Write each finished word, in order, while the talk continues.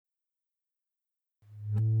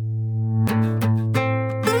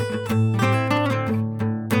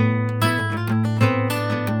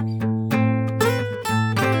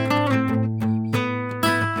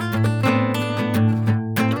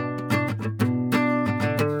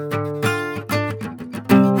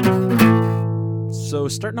So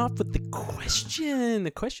starting off with the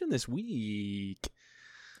question this week,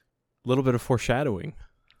 a little bit of foreshadowing.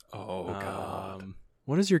 Oh God!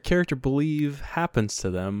 What does your character believe happens to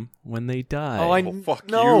them when they die? Oh, fuck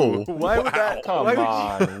no. you! Why would that come Why would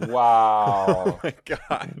on? Oh Wow. my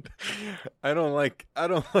God! I don't like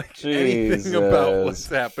anything about what's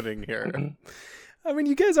happening here. I mean,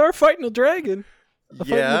 you guys are fighting a dragon.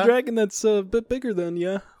 Fighting a Yeah, dragon that's a bit bigger than you,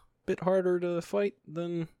 a bit harder to fight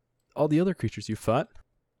than all the other creatures you fought.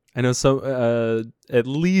 I know at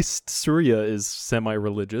least Surya is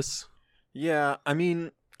semi-religious. yeah. I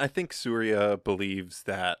mean, I think Surya believes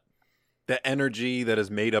that the energy that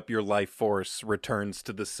has made up your life force returns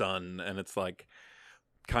to the sun, and it's like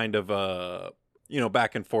kind of a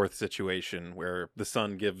back and forth situation where the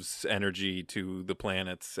sun gives energy to the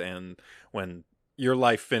planets, and when your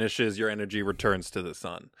life finishes, your energy returns to the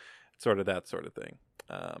sun. Sort of that sort of thing.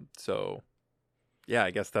 So, yeah,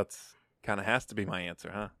 I guess that's kind of has to be my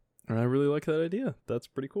answer, huh? I really like that idea. That's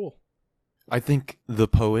pretty cool. I think the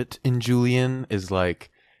poet in Julian is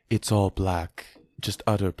like, it's all black, just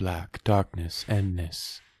utter black, darkness,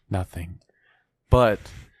 endness, nothing. But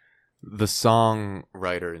the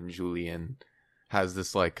songwriter in Julian has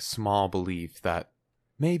this like small belief that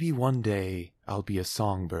maybe one day I'll be a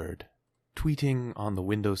songbird, tweeting on the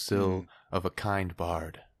windowsill of a kind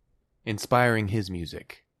bard, inspiring his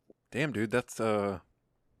music. Damn, dude, that's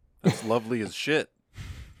lovely as shit.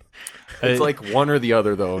 It's like one or the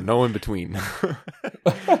other, though, no in between.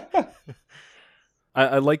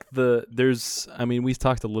 I like we've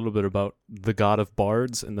talked a little bit about the god of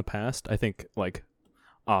bards in the past, I think, like,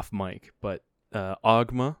 off mic, but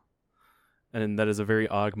Ogma, and that is a very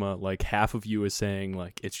Ogma, like, half of you is saying,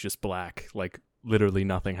 like, it's just black, like, literally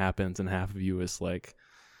nothing happens, and half of you is like,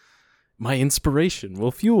 my inspiration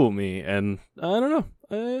will fuel me, and I don't know,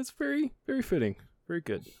 it's very, very fitting, very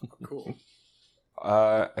good. Cool.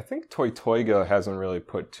 I think Toytoiga hasn't really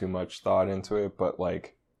put too much thought into it, but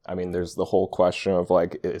like, I mean, there's the whole question of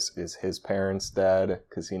like, is his parents dead?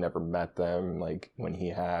 Because he never met them. Like when he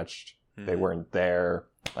hatched, they weren't there.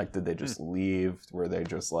 Like, did they just leave? Were they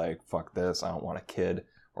just like, fuck this, I don't want a kid?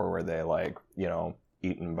 Or were they like,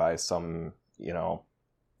 eaten by some,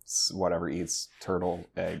 whatever eats turtle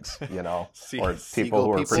eggs, or people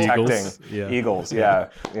who are protecting eagles, yeah.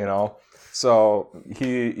 So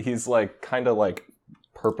he's like kind of like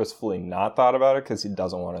purposefully not thought about it because he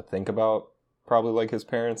doesn't want to think about probably like his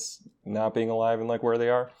parents not being alive and like where they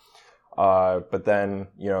are. But then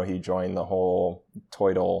he joined the whole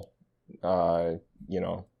Toidle,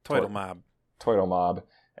 Toidle mob,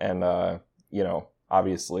 and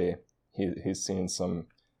obviously he's seen some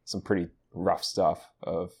pretty rough stuff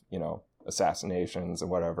of assassinations and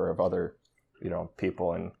whatever of other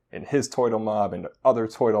people in his Toidle mob and other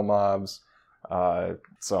Toidle mobs.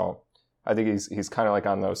 So I think he's kind of like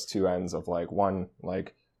on those two ends of like, one,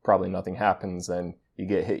 like probably nothing happens, then you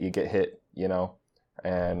get hit,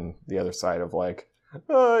 and the other side of like,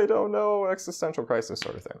 I don't know, existential crisis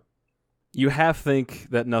sort of thing. You half think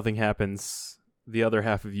that nothing happens. The other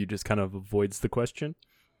half of you just kind of avoids the question.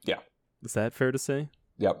 Yeah. Is that fair to say?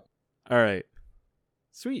 Yep. All right.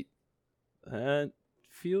 Sweet. That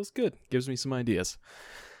feels good. Gives me some ideas.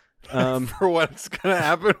 For what's going to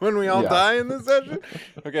happen when we all die in this session?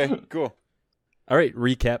 Okay, cool. All right,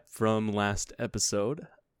 recap from last episode.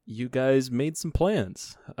 You guys made some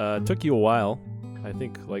plans. It took you a while. I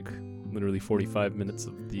think like literally 45 minutes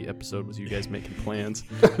of the episode was you guys making plans,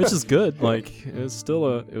 which is good. Like it was still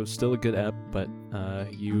a good app, but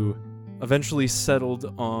you eventually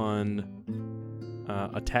settled on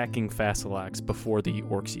attacking Fasalax before the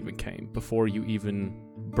orcs even came, before you even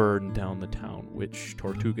burned down the town, which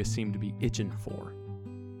Tortuga seemed to be itching for.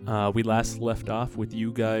 We last left off with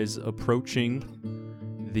you guys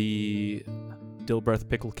approaching the Dilbreth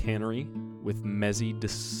Pickle Cannery with Mezzy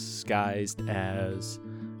disguised as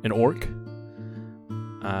an orc.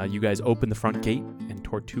 You guys open the front gate and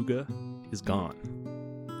Tortuga is gone.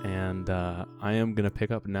 And I am going to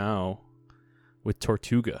pick up now with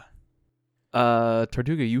Tortuga.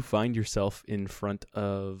 Tortuga, you find yourself in front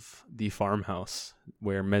of the farmhouse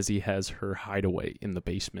where Mezzy has her hideaway in the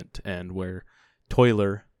basement and where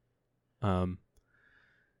Toiler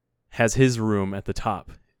has his room at the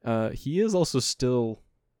top. He is also still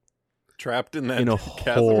trapped in that in a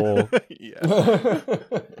chasm. hole.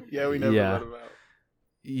 Yeah, we never let him out.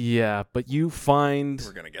 Yeah, but you find...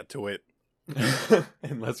 We're going to get to it.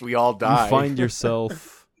 Unless we all die. You find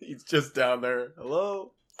yourself... He's just down there.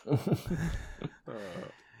 Hello?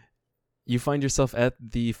 You find yourself at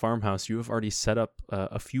the farmhouse. You have already set up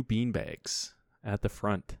a few beanbags at the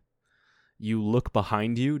front. You look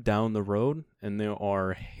behind you down the road, and there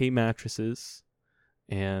are hay mattresses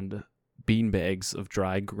and beanbags of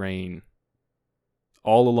dry grain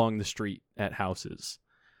all along the street at houses.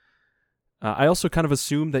 I also kind of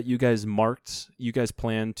assumed that you guys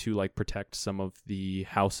planned to like protect some of the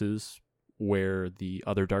houses where the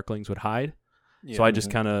other Darklings would hide. Yeah. So I just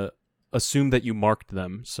kind of assumed that you marked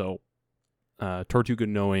them. So Tortuga,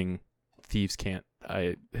 knowing thieves can't,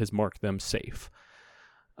 has marked them safe.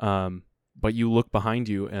 But you look behind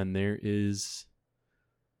you and there is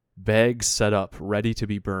bags set up, ready to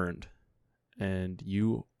be burned. And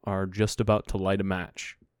you are just about to light a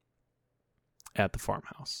match at the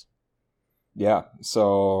farmhouse. Yeah,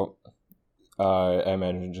 so I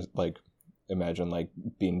imagine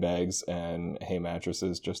beanbags and hay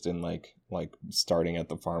mattresses just in like starting at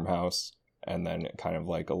the farmhouse, and then kind of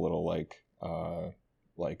like a little like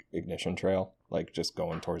ignition trail, like just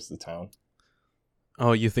going towards the town.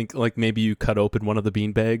 Oh, you think like maybe you cut open one of the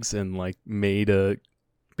beanbags and like made a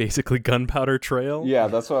basically gunpowder trail? Yeah,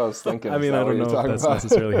 that's what I was thinking. I mean, I don't know if that's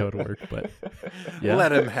necessarily how it would work, but yeah.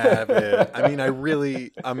 Let him have it. I mean,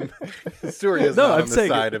 Suria's not on the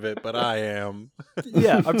side of it, but I am.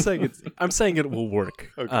 Yeah, I'm saying it will work.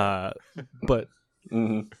 Okay. But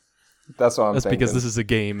mm-hmm. That's what I'm that's thinking. because this is a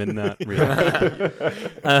game and not reality.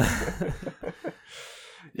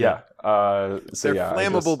 Yeah. They're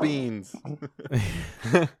flammable beans.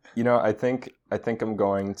 I think I'm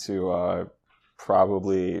going to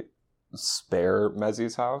probably spare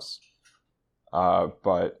Mezzy's house,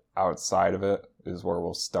 but outside of it is where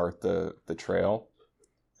we'll start the trail,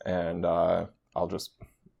 and I'll just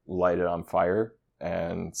light it on fire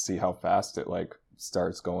and see how fast it like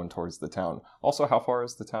starts going towards the town. Also, how far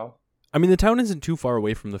is the town? I mean, the town isn't too far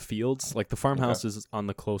away from the fields. Like the farmhouse is on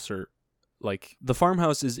the closer, like the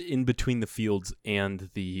farmhouse is in between the fields and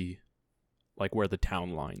the, like where the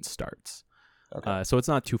town line starts. Okay. So it's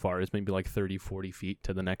not too far. It's maybe like 30, 40 feet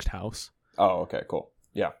to the next house. Oh, okay, cool.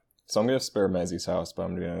 Yeah. So I'm going to spare Mezzy's house, but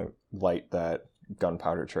I'm going to light that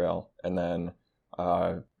gunpowder trail. And then...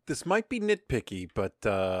 This might be nitpicky, but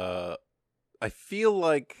I feel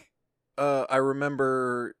like I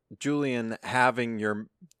remember Julian having your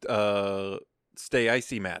Stay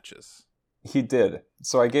Icy matches. He did.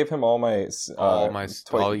 So I gave him all my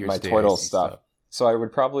Toidle stuff. So I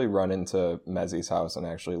would probably run into Mezzy's house and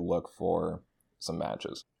actually look for some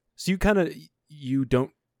matches. So you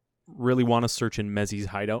don't really want to search in Mezzy's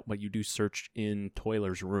hideout, but you do search in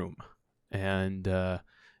Toiler's room. And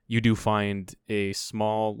you do find a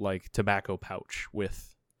small like tobacco pouch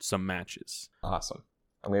with some matches. Awesome.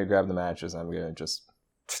 I'm going to grab the matches and I'm going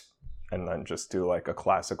to just do like a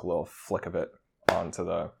classic little flick of it onto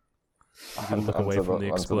the... look away from the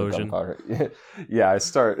explosion. Yeah, I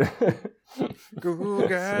start... Go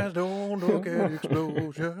guys, don't look at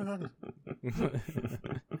explosion.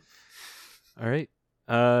 All right.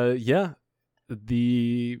 Yeah.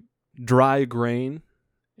 The dry grain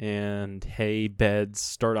and hay beds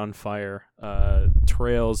start on fire.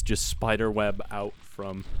 Trails just spiderweb out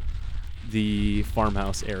from the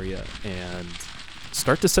farmhouse area and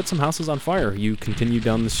start to set some houses on fire. You continue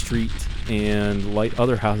down the street and light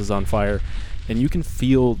other houses on fire, and you can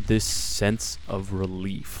feel this sense of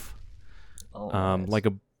relief. Nice. Like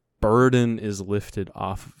a burden is lifted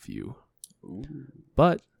off of you. Ooh.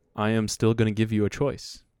 But I am still going to give you a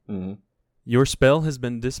choice. Mm-hmm. Your spell has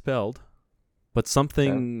been dispelled, but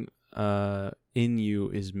something in you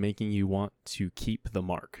is making you want to keep the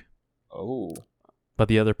mark. Oh. But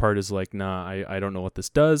the other part is like, nah, I don't know what this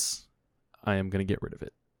does. I am going to get rid of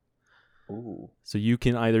it. Ooh. So you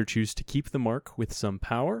can either choose to keep the mark with some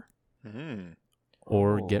power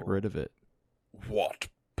or get rid of it. What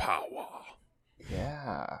power?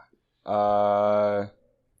 Yeah.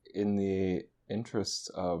 In the interest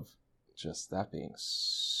of just that being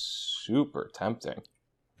super tempting.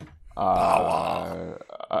 Power.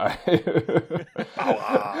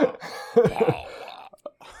 Power.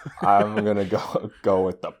 I'm gonna go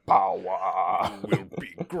with the power. Will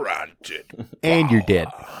be granted. And you're dead.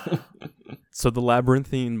 So the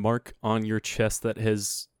labyrinthine mark on your chest that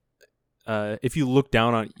has, if you look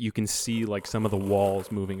down on it, you can see like some of the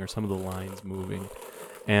walls moving or some of the lines moving.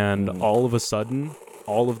 And all of a sudden,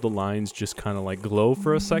 all of the lines just kind of like glow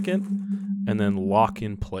for a second and then lock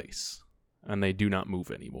in place. And they do not move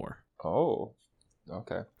anymore. Oh,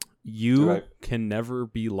 okay. You can never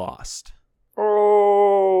be lost.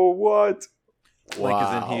 Oh, what? Like,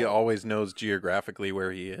 as in he always knows geographically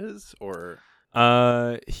where he is, or?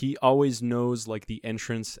 He always knows like the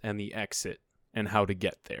entrance and the exit and how to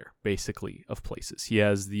get there, basically, of places. He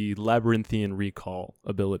has the labyrinthian recall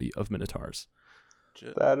ability of Minotaurs.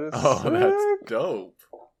 That is sick. That's dope.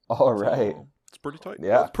 All right. It's pretty tight.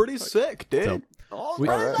 Yeah. That's pretty sick, dude. We,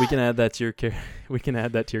 Alright. we can add that to your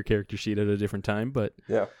character sheet at a different time, but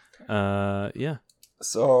Yeah. yeah.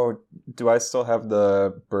 So, do I still have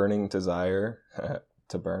the burning desire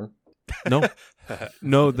to burn? No.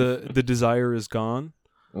 No, the desire is gone.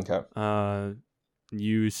 Okay.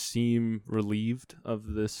 You seem relieved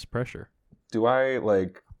of this pressure. Do I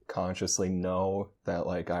like consciously know that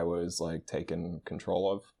like I was like taken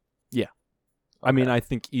control of? Yeah. I mean, I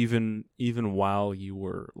think even while you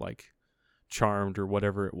were like charmed or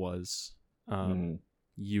whatever it was,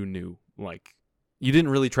 you knew, like, you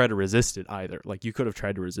didn't really try to resist it either. Like, you could have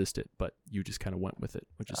tried to resist it, but you just kind of went with it,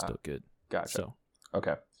 which is still good. Gotcha. So,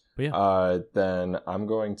 Okay. but yeah. Then I'm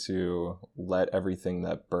going to let everything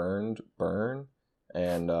that burned burn,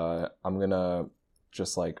 and I'm gonna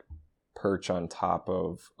just like perch on top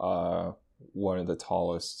of one of the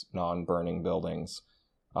tallest non-burning buildings,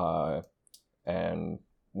 and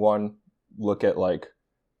look at like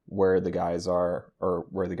where the guys are or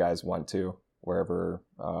where the guys went to, wherever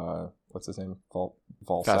what's his name?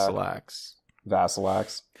 Vasilax.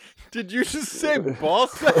 Vasilax. Did you just say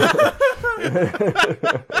boss?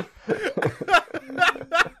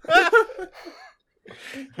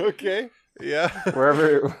 Okay. Yeah.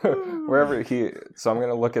 wherever he. So I'm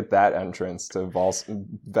gonna look at that entrance to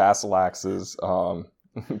Vasilax's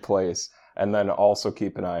place, and then also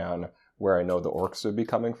keep an eye on where I know the orcs would be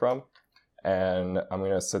coming from, and I'm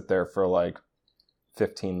gonna sit there for like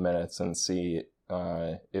 15 minutes and see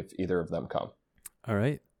if either of them come. All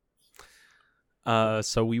right.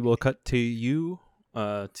 So we will cut to you,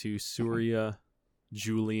 to Surya,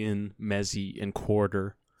 Julian, Mezzy, and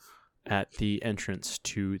Quarter at the entrance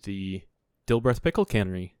to the Dilbreath Pickle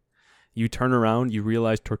Cannery. You turn around, you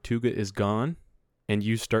realize Tortuga is gone, and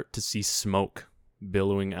you start to see smoke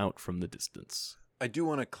billowing out from the distance. I do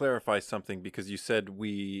want to clarify something because you said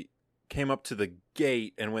we came up to the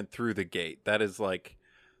gate and went through the gate. That is like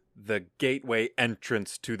the gateway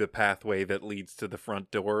entrance to the pathway that leads to the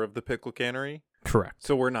front door of the Pickle Cannery. Correct.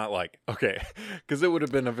 So we're not like, okay, because it would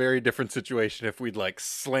have been a very different situation if we'd like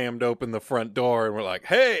slammed open the front door and we're like,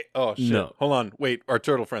 hey, oh shit, No. hold on, wait, our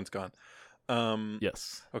turtle friend's gone.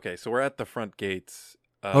 Yes. Okay, so we're at the front gates.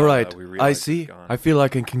 All right, we I realize see. he's gone. I feel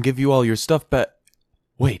like I can give you all your stuff back.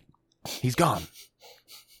 Wait, he's gone.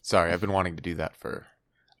 Sorry, I've been wanting to do that for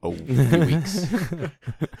a few weeks.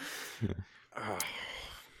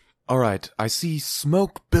 All right, I see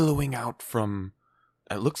smoke billowing out from...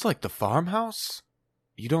 It looks like the farmhouse?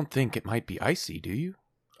 You don't think it might be icy, do you?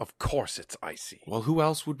 Of course it's icy. Well, who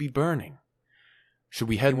else would be burning? Should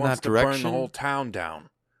we head He in wants that to direction? burn the whole town down.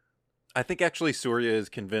 I think actually Surya is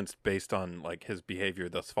convinced based on like his behavior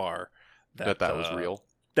thus far that was real.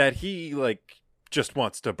 That he like just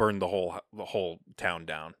wants to burn the whole town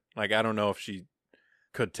down. Like I don't know if she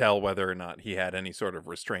could tell whether or not he had any sort of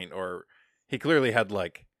restraint, or he clearly had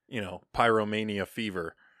like, pyromania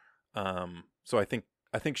fever. So I think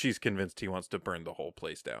she's convinced he wants to burn the whole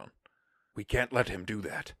place down. We can't let him do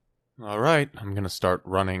that. All right, I'm going to start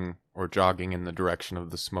running or jogging in the direction of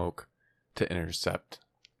the smoke to intercept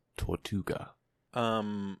Tortuga.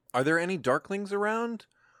 Are there any darklings around?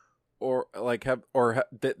 Or like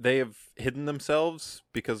they have hidden themselves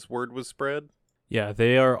because word was spread? Yeah,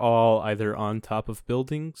 they are all either on top of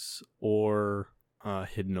buildings or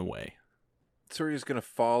hidden away. Surya's going to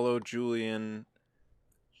follow Julian.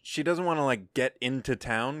 She doesn't want to like get into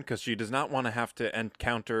town because she does not want to have to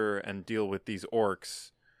encounter and deal with these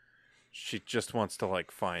orcs. She just wants to like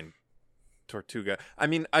find Tortuga. I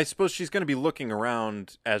mean, I suppose she's going to be looking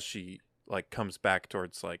around as she like comes back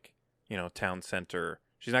towards like, town center.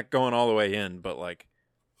 She's not going all the way in, but like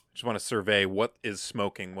just want to survey what is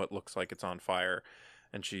smoking, what looks like it's on fire.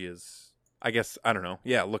 And she is, I guess, I don't know.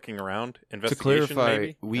 Yeah, looking around. Investigation, to clarify,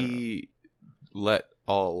 maybe? we let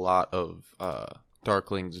a lot of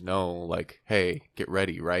Darklings know, like, hey, get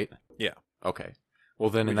ready, right? Yeah. Okay.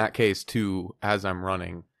 Well, then in that case, too, as I'm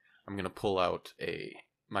running, I'm going to pull out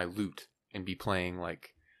my lute and be playing,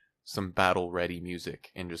 like, some battle-ready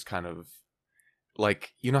music and just kind of,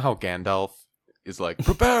 like, you know how Gandalf is like,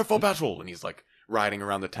 prepare for battle, and he's, like, riding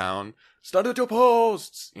around the town, stand at your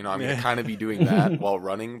posts! I'm going to kind of be doing that while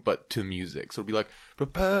running, but to music. So it'll be like,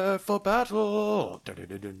 prepare for battle!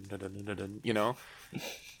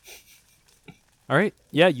 All right.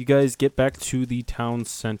 Yeah, you guys get back to the town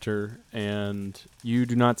center, and you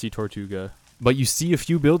do not see Tortuga, but you see a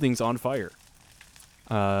few buildings on fire.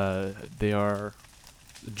 They are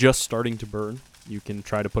just starting to burn. You can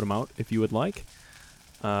try to put them out if you would like.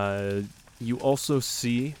 You also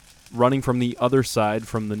see, running from the other side,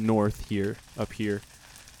 from the north up here,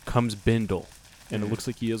 comes Bindle, and it looks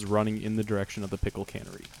like he is running in the direction of the Pickle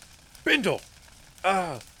Cannery. Bindle!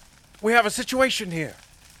 We have a situation here.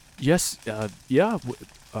 Yes, yeah.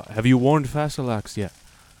 Have you warned Fasalax yet?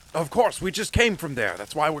 Of course, we just came from there.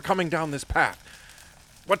 That's why we're coming down this path.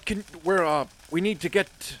 We need to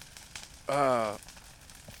get,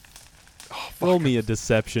 Roll me a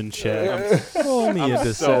deception check. Roll me a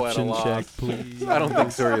I'm so at a deception loss. check, please. I don't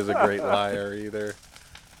think Surya's a great liar either.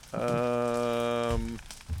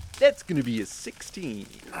 That's gonna be a 16.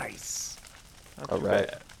 Nice. Not All too right.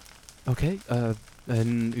 bad. Okay,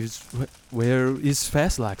 and where is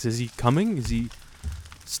Fasalax? Is he coming? Is he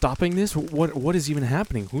stopping this? What is even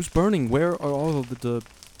happening? Who's burning? Where are all of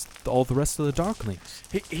all the rest of the Darklings?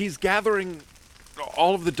 He's gathering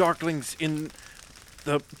all of the Darklings in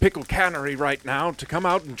the Pickle Cannery right now to come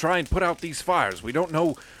out and try and put out these fires. We don't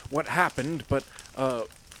know what happened, but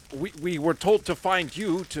we were told to find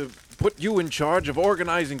you, to put you in charge of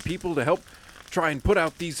organizing people to help try and put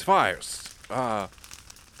out these fires.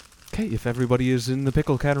 Okay, if everybody is in the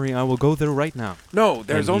Pickle Cannery, I will go there right now. No,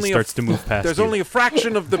 there's And only he starts to move past there's you. only a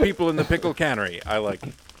fraction of the people in the Pickle Cannery. I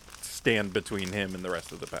stand between him and the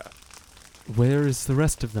rest of the path. Where is the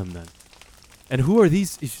rest of them then? And who are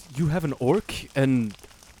these? You have an orc and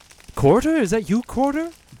Quarter? Is that you,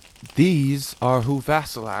 Quarter? These are who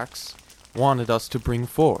Vasalax wanted us to bring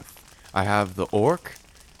forth. I have the orc,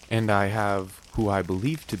 and I have who I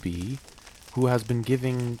believe to be, who has been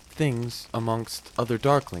giving things amongst other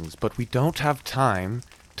darklings, but we don't have time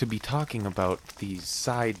to be talking about these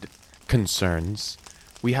side concerns.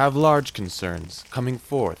 We have large concerns coming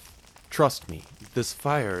forth. Trust me, this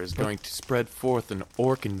fire is going to spread forth an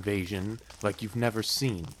orc invasion like you've never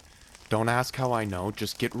seen. Don't ask how I know,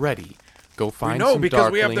 just get ready. Go find know some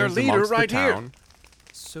because we have their darklings leader amongst right the here. town.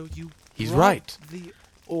 So you He's brought right. the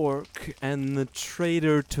orc and the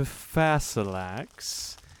traitor to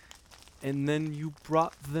Fasalax, and then you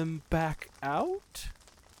brought them back out?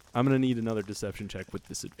 I'm going to need another deception check with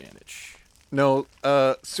disadvantage. No,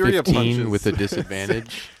 Surya 15 punches. with a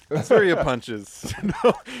disadvantage. Surya punches.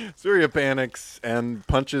 No, Surya panics and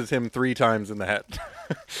punches him 3 times in the head.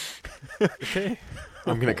 Okay.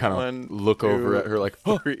 I'm gonna kind One, of look over two, at her like,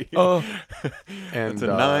 3. and It's a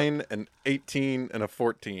 9, an 18, and a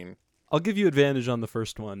 14. I'll give you advantage on the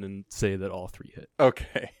first one and say that all 3 hit.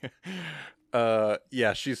 Okay.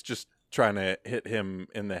 Yeah, she's just trying to hit him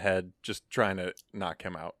in the head, just trying to knock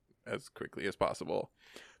him out as quickly as possible.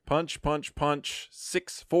 Punch, punch, punch.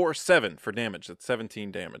 6, 4, 7 for damage. That's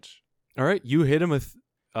 17 damage. All right, you hit him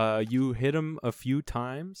a few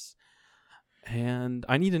times, and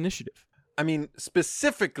I need initiative. I mean,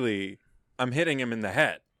 specifically, I'm hitting him in the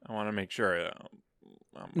head. I want to make sure.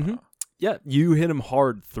 Mhm. Yeah, you hit him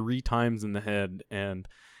hard 3 times in the head, and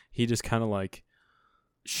he just kind of like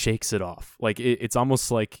shakes it off. Like it's almost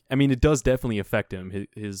like, I mean, it does definitely affect him.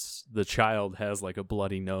 The child has like a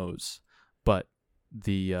bloody nose, but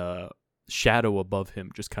the shadow above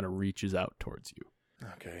him just kind of reaches out towards you.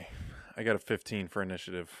 Okay. I got a 15 for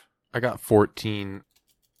initiative. I got 14.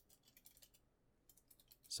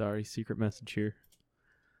 Sorry, secret message here.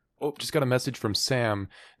 Oh, just got a message from Sam.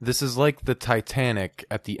 This is like the Titanic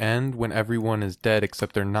at the end when everyone is dead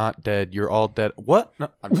except they're not dead. You're all dead. What? No,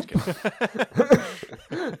 I'm just kidding.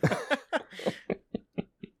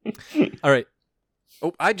 All right.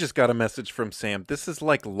 Oh, I just got a message from Sam. This is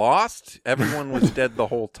like Lost. Everyone was dead the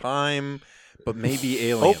whole time, but maybe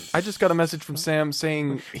Oh, aliens. I just got a message from Sam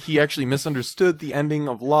saying he actually misunderstood the ending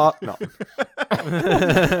of Law. No.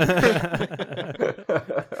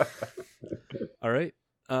 All right.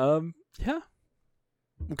 Yeah.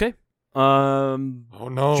 Okay. Oh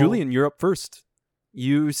no. Julian, you're up first.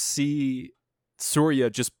 You see Surya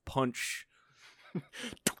just punch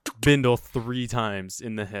Bindle 3 times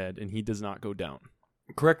in the head, and he does not go down.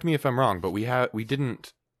 Correct me if I'm wrong, but we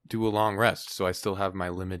didn't do a long rest, so I still have my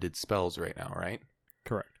limited spells right now, right?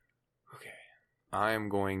 Correct. Okay. I am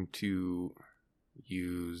going to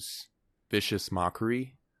use Vicious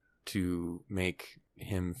Mockery to make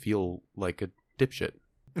him feel like a dipshit,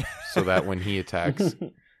 so that when he attacks,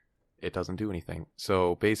 it doesn't do anything.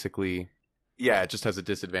 So basically, yeah, it just has a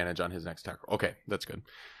disadvantage on his next attack. Okay, that's good.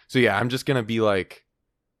 So yeah, I'm just gonna be like,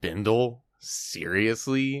 Bindle,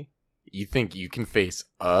 seriously? You think you can face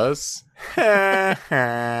us? Like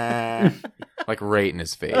right in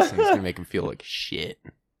his face, and it's gonna make him feel like shit.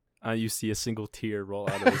 You see a single tear roll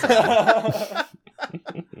out of his eye,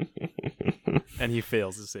 and he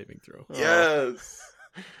fails his saving throw. Yes.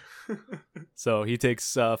 So he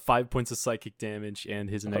takes 5 points of psychic damage, and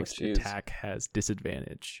his next jeez. attack has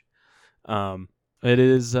disadvantage. It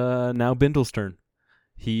is now Bindle's turn.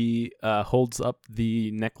 He holds up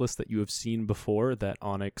the necklace that you have seen before, that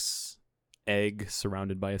onyx egg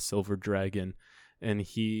surrounded by a silver dragon, and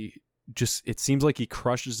he just it seems like he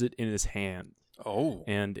crushes it in his hand, Oh.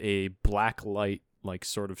 and a black light like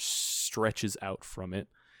sort of stretches out from it,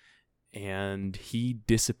 and he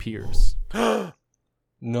disappears.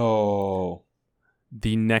 No.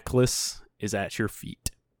 The necklace is at your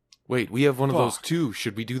feet. Wait, we have one of those Fuck. too.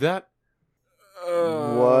 Should we do that?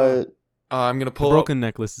 What? I'm gonna The pull. broken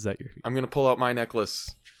necklace is at your feet. I'm gonna pull out my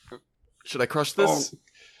necklace. Should I crush this?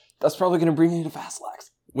 That's probably gonna bring you to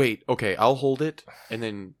Fastlax. Wait. Okay, I'll hold it and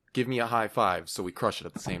then give me a high five so we crush it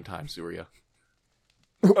at the same time, Surya.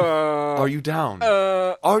 Are you down?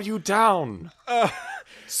 Are you down?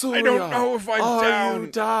 Surya, I don't know if I'm are down. you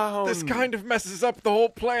down? This kind of messes up the whole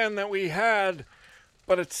plan that we had,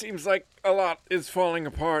 but it seems like a lot is falling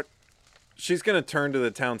apart. She's gonna turn to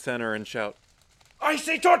the town center and shout, "I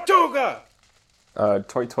say Tortuga!"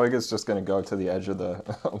 Toy Toiga's just gonna go to the edge of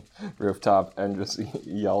the rooftop and just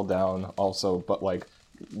yell down also, but like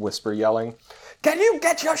whisper yelling, "Can you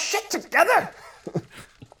get your shit together?"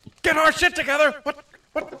 Get our shit together!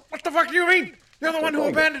 What the fuck do you mean? You're the one who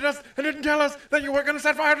abandoned us and didn't tell us that you were gonna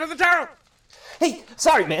set fire to the town! Hey,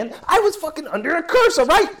 sorry, man. I was fucking under a curse,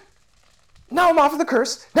 alright? Now I'm off of the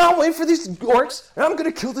curse. Now I'm waiting for these orcs, and I'm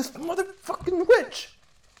gonna kill this motherfucking witch.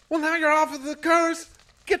 Well, now you're off of the curse.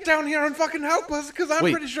 Get down here and fucking help us, because I'm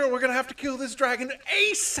Wait. pretty sure we're gonna have to kill this dragon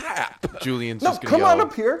ASAP! Julian's No, just gonna come yell. on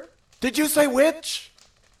up here. Did you say witch?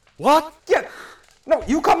 What? Yeah. No,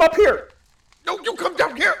 you come up here. No, you come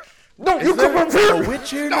down here! No, you come up A here. witch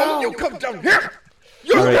here No, now? you come down here!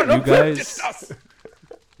 You All right, come you up here! guys. It's us!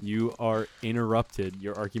 You are interrupted.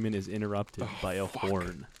 Your argument is interrupted by a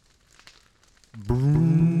horn.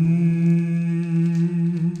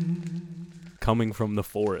 Coming from the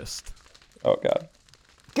forest. Oh god.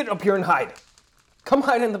 Get up here and hide. Come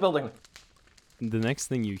hide in the building. The next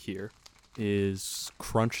thing you hear is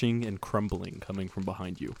crunching and crumbling coming from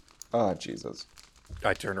behind you. Oh Jesus.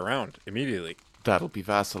 I turn around immediately. That'll be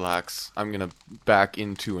Vasilax. I'm gonna back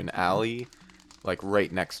into an alley, like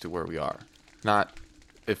right next to where we are. Not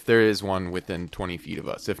if there is one within 20 feet of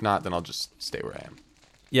us. If not, then I'll just stay where I am.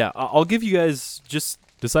 Yeah, I'll give you guys just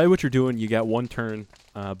decide what you're doing. You got one turn,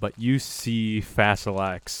 but you see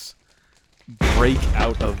Fasilax break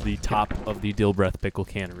out of the top of the Dilbreath Pickle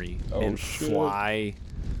Cannery and shit. fly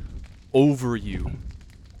over you.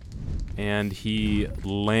 And he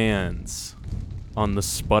lands on the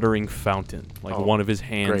sputtering fountain. Like Oh, one of his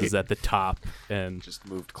hands great. is at the top. And Just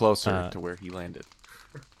moved closer to where he landed.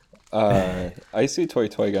 I see Toy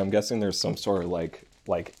Toiga. I'm guessing there's some sort of like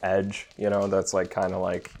edge, that's like kind of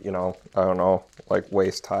like, I don't know, like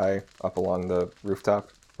waist high up along the rooftop,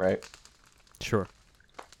 right? sure.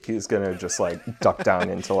 He's gonna just like duck down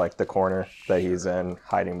into like the corner that he's in,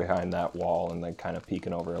 hiding behind that wall, and then kind of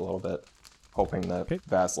peeking over a little bit, hoping that Okay.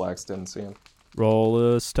 Vasilax didn't see him.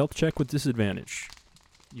 Roll a stealth check with disadvantage.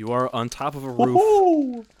 You are on top of a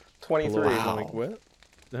roof. 23. Wow.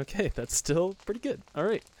 Okay, that's still pretty good. All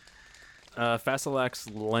right. Fasilax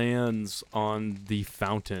lands on the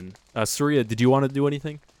fountain. Surya, did you want to do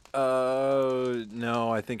anything? No,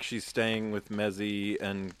 I think she's staying with Mezzy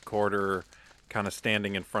and Quarter, kind of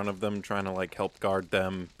standing in front of them, trying to, like, help guard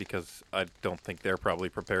them, because I don't think they're probably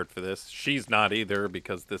prepared for this. She's not either,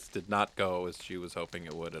 because this did not go as she was hoping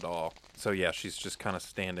it would at all. So, yeah, she's just kind of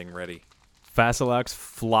standing ready. Fasilax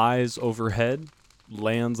flies overhead,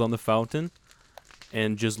 lands on the fountain,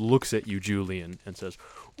 and just looks at you, Julian, and says,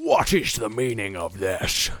 "What is the meaning of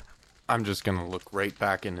this?" I'm just gonna look right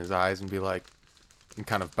back in his eyes and be like, and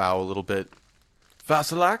kind of bow a little bit.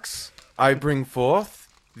 Vasilax, I bring forth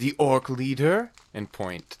the orc leader, and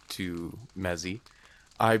point to Mezzy.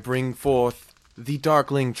 I bring forth the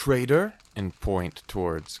darkling trader, and point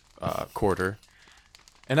towards Quarter.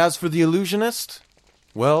 And as for the illusionist,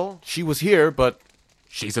 well, she was here, but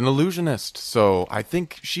she's an illusionist, so I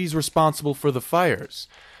think she's responsible for the fires.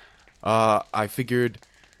 I figured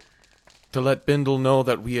to let Bindle know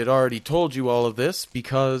that we had already told you all of this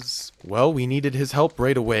because, well, we needed his help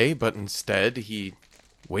right away, but instead he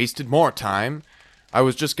wasted more time. I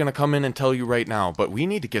was just gonna come in and tell you right now, but we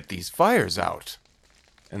need to get these fires out.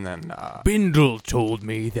 And then, Bindle told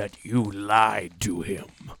me that you lied to him.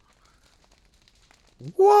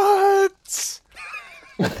 What?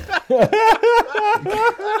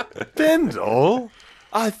 Bindle?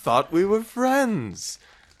 I thought we were friends.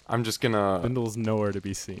 I'm just gonna Bindle's nowhere to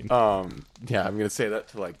be seen. yeah, I'm gonna say that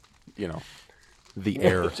to, like, the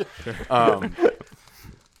air.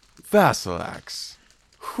 Vasilax,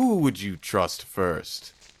 who would you trust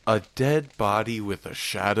first? A dead body with a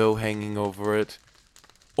shadow hanging over it?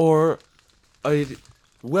 Or a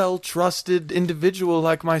well-trusted individual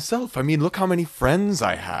like myself? I mean, look how many friends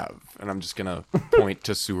I have. And I'm just gonna point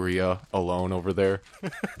to Surya alone over there.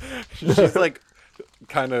 She's like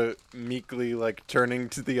kind of meekly like turning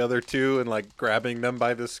to the other two and like grabbing them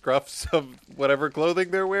by the scruffs of whatever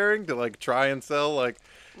clothing they're wearing to like try and sell like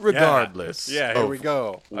Regardless yeah here of we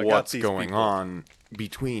go. I got what's these going people. on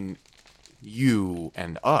between you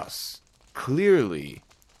and us, clearly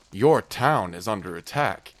your town is under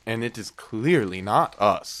attack, and it is clearly not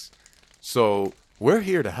us. So we're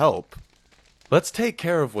here to help. Let's take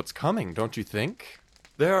care of what's coming, don't you think?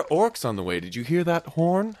 There are orcs on the way. Did you hear that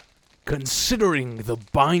horn? Considering the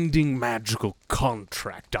binding magical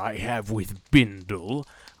contract I have with Bindle,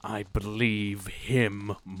 I believe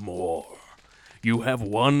him more. You have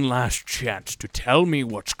one last chance to tell me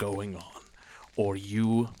what's going on, or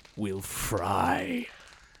you will fry.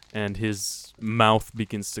 And his mouth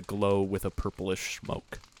begins to glow with a purplish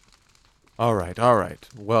smoke. All right.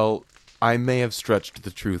 Well, I may have stretched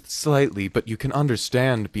the truth slightly, but you can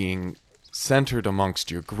understand being centered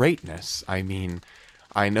amongst your greatness. I mean,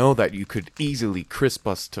 I know that you could easily crisp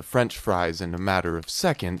us to French fries in a matter of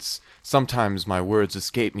seconds. Sometimes my words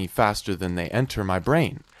escape me faster than they enter my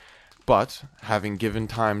brain. But, having given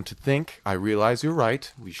time to think, I realize you're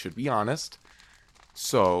right. We should be honest.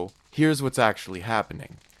 So, here's what's actually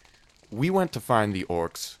happening. We went to find the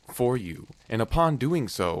orcs for you, and upon doing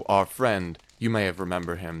so, our friend, you may have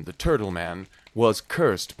remembered him, the Turtle Man, was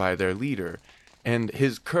cursed by their leader, and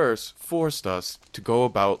his curse forced us to go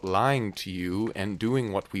about lying to you and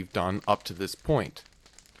doing what we've done up to this point.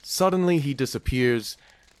 Suddenly he disappears,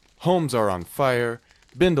 homes are on fire,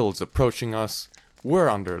 Bindle's approaching us, we're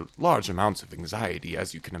under large amounts of anxiety,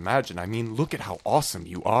 as you can imagine. I mean, look at how awesome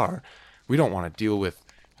you are. We don't want to deal with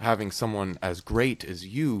having someone as great as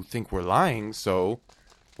you think we're lying, so,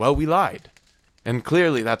 well, we lied. And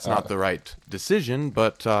clearly that's not the right decision,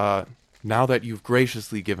 but now that you've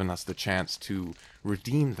graciously given us the chance to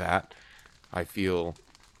redeem that, I feel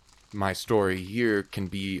my story here can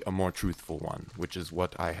be a more truthful one, which is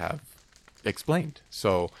what I have explained.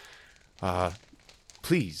 So,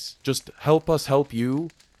 please, just help us help you.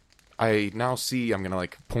 I now see, I'm gonna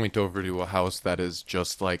point over to a house that is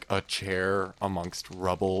just like a chair amongst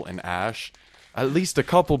rubble and ash. At least a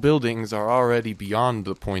couple buildings are already beyond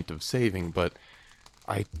the point of saving, but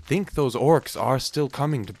I think those orcs are still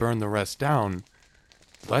coming to burn the rest down.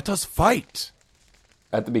 Let us fight!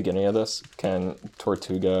 At the beginning of this, can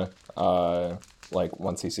Tortuga,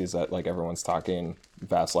 once he sees that everyone's talking,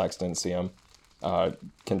 Vaslax didn't see him,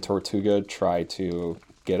 can Tortuga try to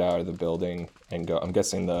get out of the building and go? I'm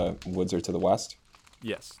guessing the woods are to the west?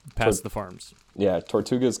 Yes, past the farms. Yeah,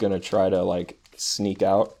 Tortuga's gonna try to sneak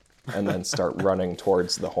out and then start running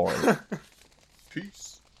towards the horn.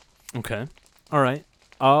 Peace. Okay. All right.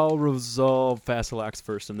 I'll resolve Vacillax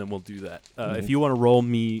first, and then we'll do that. If you want to roll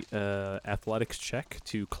me athletics check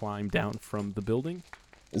to climb down from the building.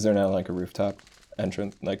 Is there not a rooftop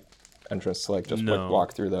entrance to just No.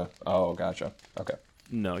 walk through the? Oh, gotcha. Okay.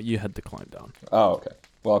 No, you had to climb down. Oh, okay.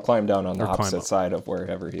 Well, I'll climb down on the Or climb opposite up. side of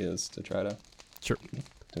wherever he is to try to Sure.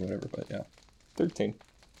 do whatever. But yeah, 13.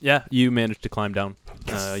 Yeah, you managed to climb down.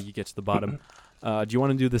 You get to the bottom. Do you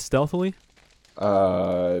want to do this stealthily?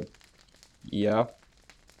 Yeah,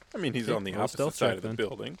 I mean, he's Okay, on the roll opposite stealth side check of the then.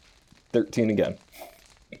 building. 13 again.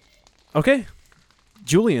 Okay.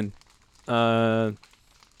 Julian,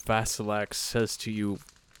 Vacillax says to you,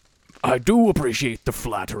 I do appreciate the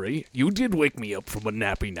flattery. You did wake me up from a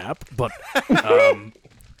nappy nap, but,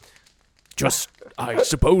 just, I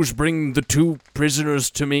suppose, bring the two prisoners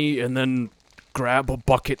to me and then grab a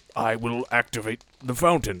bucket. I will activate the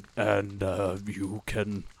fountain, and, you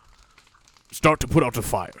can start to put out the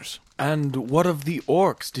fires. And what of the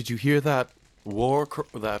orcs? Did you hear that war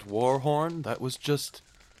horn that was just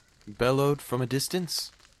bellowed from a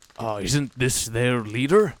distance? Isn't this their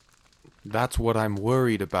leader? That's what I'm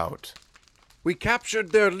worried about. We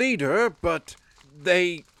captured their leader, but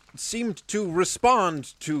they seemed to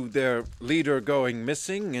respond to their leader going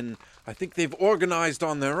missing, and I think they've organized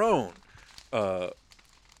on their own.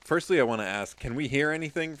 Firstly, I want to ask, can we hear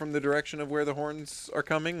anything from the direction of where the horns are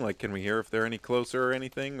coming? Can we hear if they're any closer or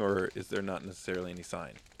anything, or is there not necessarily any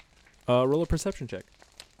sign? Roll a perception check.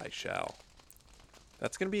 I shall.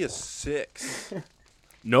 That's going to be a 6.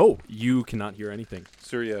 No, you cannot hear anything.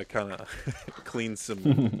 Surya kind of cleans some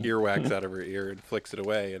earwax out of her ear and flicks it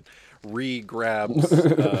away and re-grabs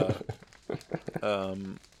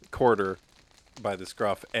Quarter by the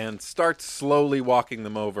scruff and starts slowly walking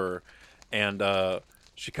them over. And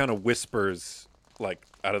she kind of whispers,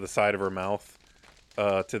 out of the side of her mouth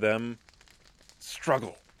to them,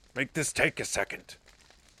 "Struggle. Make this take a second."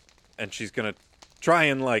 And she's going to try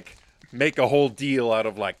and, make a whole deal out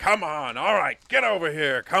of like, come on, all right, get over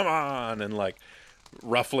here, come on, and like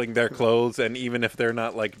ruffling their clothes, and even if they're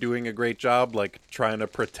not like doing a great job, like trying to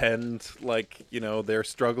pretend like, you know, they're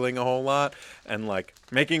struggling a whole lot, and like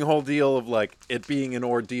making a whole deal of like it being an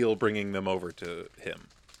ordeal bringing them over to him.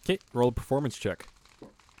 Okay, roll a performance check.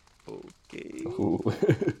 Okay. Ooh.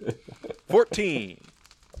 14.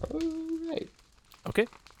 Alright. Okay.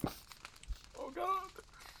 Oh god.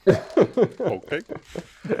 Okay.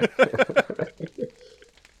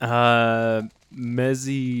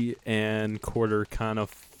 Mezzy and Quarter kind of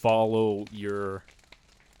follow your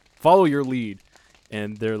lead,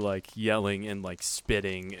 and they're like yelling and like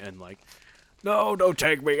spitting and like, no, don't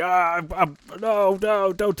take me, no,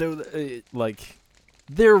 don't do that. Like,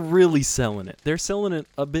 they're really selling it. They're selling it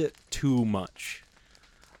a bit too much,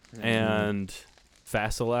 and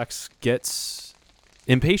Vasilax gets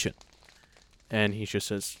impatient, and he just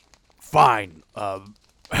says, "Fine,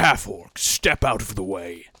 half-orc, step out of the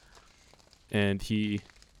way." And he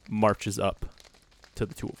marches up to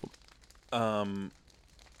the two of them.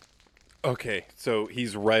 Okay, so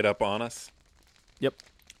he's right up on us. Yep.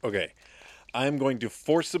 Okay. I'm going to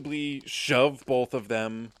forcibly shove both of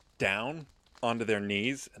them down onto their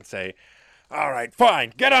knees and say, all right,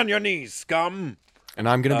 fine, get on your knees, scum. And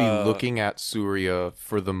I'm going to be looking at Surya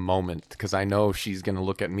for the moment, because I know she's going to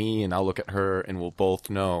look at me and I'll look at her, and we'll both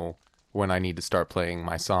know when I need to start playing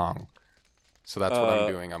my song. So that's what I'm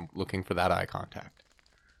doing. I'm looking for that eye contact.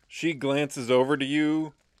 She glances over to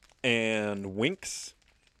you and winks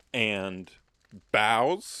and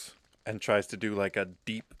bows and tries to do like a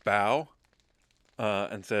deep bow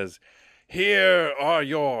and says, here are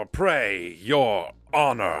your prey, your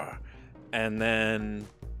honor. And then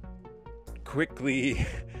quickly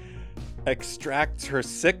extracts her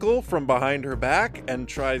sickle from behind her back and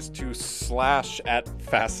tries to slash at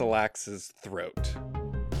Vasilax's throat.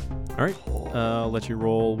 All right. I'll let you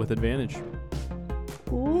roll with advantage.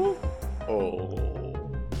 Oh.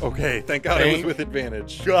 Okay, thank God I was with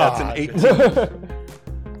advantage. God. That's an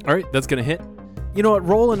 18. All right, that's going to hit. You know what?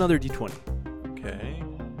 Roll another d20. Okay.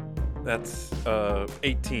 That's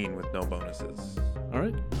 18 with no bonuses. All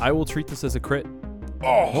right. I will treat this as a crit.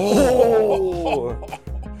 Oh!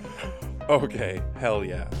 Okay, hell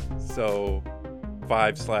yeah. So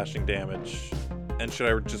 5 slashing damage. And should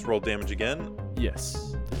I just roll damage again?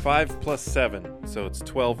 Yes. 5 plus 7, so it's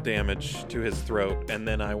 12 damage to his throat, and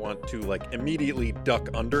then I want to like immediately duck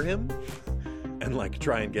under him and like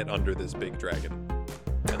try and get under this big dragon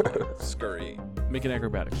and like scurry. Make an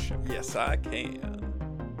acrobatics check. Yes, I can.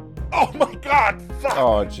 Oh my god, fuck!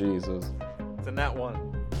 Oh, Jesus. It's a nat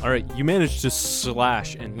 1. All right, you manage to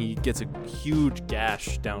slash, and he gets a huge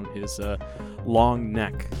gash down his long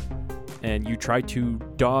neck. And you try to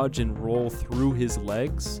dodge and roll through his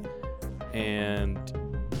legs, and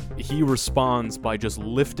he responds by just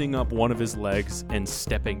lifting up one of his legs and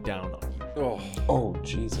stepping down on you. Oh,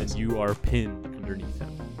 Jesus. And you are pinned underneath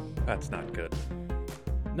him. That's not good.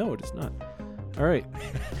 No, it is not. All right.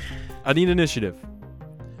 I need initiative.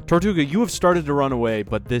 Tortuga, you have started to run away,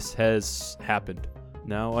 but this has happened.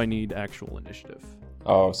 Now I need actual initiative.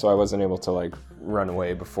 Oh, so I wasn't able to, like, run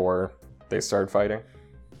away before they started fighting?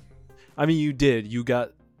 I mean, you did. You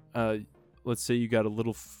got, let's say you got a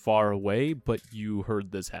little far away, but you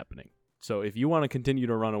heard this happening. So if you want to continue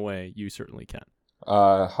to run away, you certainly can.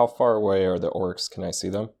 How far away are the orcs? Can I see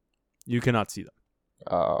them? You cannot see them.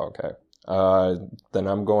 Okay. Then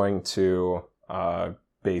I'm going to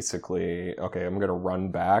basically, okay, I'm going to run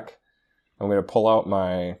back. I'm going to pull out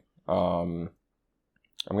my, I'm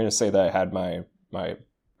going to say that I had my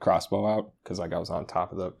crossbow out because like I was on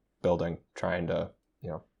top of the building trying to,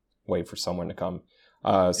 wait for someone to come.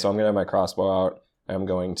 So I'm going to have my crossbow out. I'm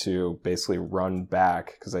going to basically run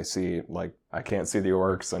back because I see, like, I can't see the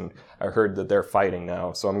orcs and I heard that they're fighting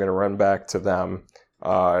now. So I'm going to run back to them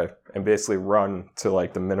and basically run to,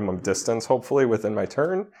 like, the minimum distance, hopefully, within my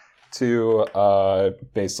turn to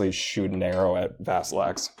basically shoot an arrow at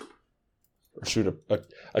Vasilax. Or shoot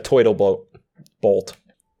a toidle bolt.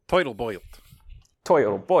 Toidle boiled.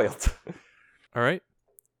 Toidle boiled. All right.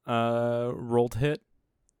 Roll to hit.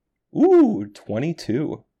 Ooh,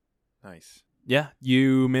 22. Nice. Yeah,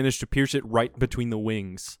 you managed to pierce it right between the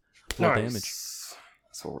wings. Roll damage.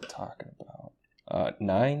 That's what we're talking about.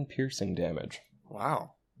 9 piercing damage.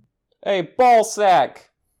 Wow. Hey, ball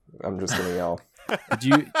sack! I'm just gonna yell. Did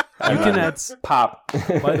you can add. Pop.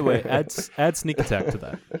 By the way, add sneak attack to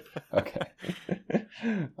that. Okay.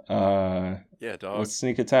 Yeah, dog. What's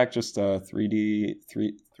sneak attack? Just 3D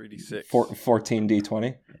 3d6.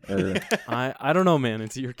 14d20. Or I don't know, man.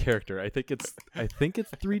 It's your character. I think it's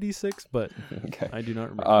 3d6, but okay. I do not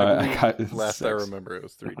remember. I got Last 6. I remember, it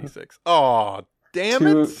was 3d6. Oh, damn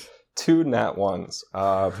two, it! two nat ones.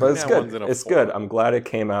 But Two it's nat good. ones and a It's 4. good. I'm glad it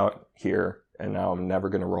came out here, and now I'm never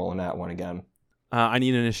gonna roll a nat one again. I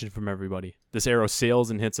need initiative from everybody. This arrow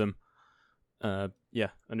sails and hits him. Yeah,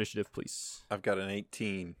 initiative, please. I've got an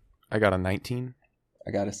 18. I got a 19.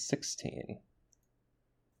 I got a 16.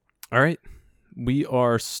 All right, we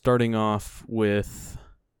are starting off with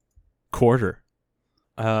Quarter.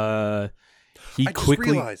 He I just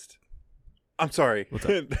quickly. realized. I'm sorry. What's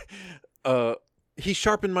He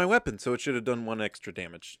sharpened my weapon, so it should have done 1 extra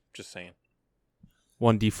damage. Just saying.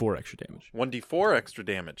 1d4 extra damage. 1d4 extra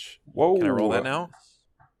damage. Whoa! Can I roll that now?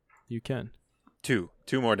 You can. 2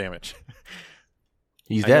 more damage.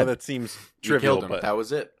 He's I know dead. that seems You trivial, killed him. but That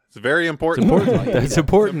was it. it's very important. That's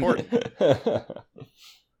important.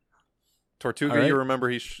 Tortuga, All right. you remember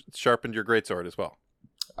he sharpened your greatsword as well.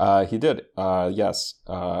 He did. Yes.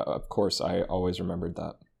 Of course, I always remembered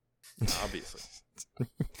that. Obviously.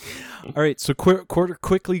 All right, so Quarter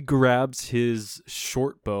quickly grabs his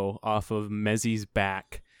short bow off of Mezzy's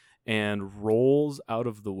back and rolls out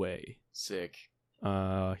of the way. Sick.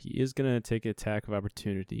 He is going to take an attack of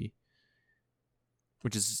opportunity,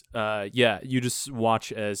 which is, you just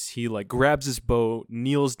watch as he grabs his bow,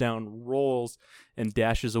 kneels down, rolls, and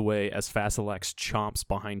dashes away as Fasalax chomps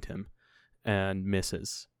behind him and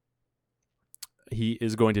misses. He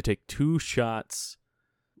is going to take 2 shots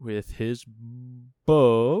with his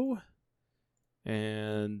bow,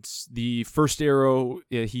 and the first arrow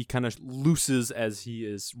he kind of looses as he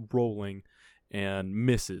is rolling and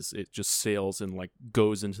misses. It just sails and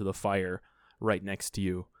goes into the fire right next to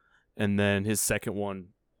you, and then his second one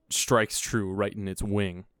strikes true right in its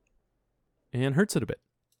wing and hurts it a bit.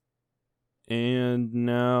 And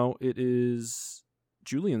now it is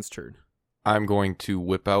Julian's turn. I'm going to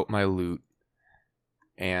whip out my loot,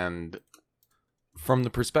 and from the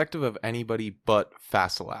perspective of anybody but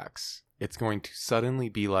Fasalax, it's going to suddenly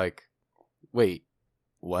be like, wait,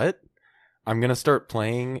 what? I'm going to start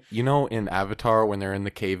playing, in Avatar when they're in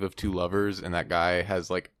the Cave of Two Lovers and that guy has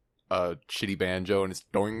a shitty banjo and it's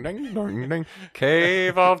doing ding ding ding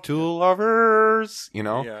Cave of Two Lovers,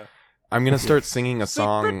 Yeah. I'm going to start singing a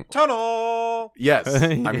song. Secret tunnel. Yes,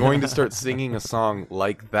 I'm going to start singing a song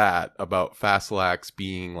like that about Fasalax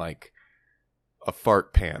being a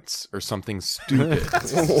fart pants or something stupid.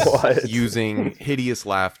 What? Using hideous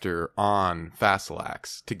laughter on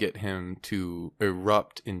Fasalax to get him to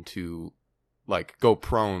erupt into, go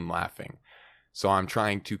prone laughing. So I'm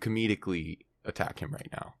trying to comedically attack him right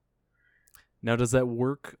now. Now, does that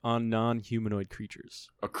work on non-humanoid creatures?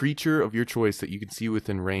 A creature of your choice that you can see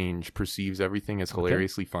within range perceives everything as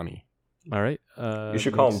hilariously funny. All right. You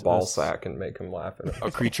should call him makes ball us- sack and make him laugh at it.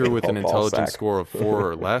 A creature with an Ball intelligence sack. score of 4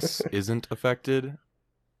 or less isn't affected.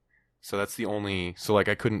 So that's the only... So, I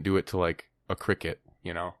couldn't do it to, a cricket,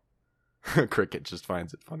 A cricket just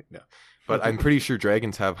finds it funny. No. But I'm pretty sure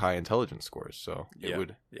dragons have high intelligence scores, so it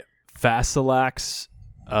would... Yeah. Fasalax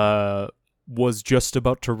was just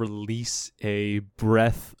about to release a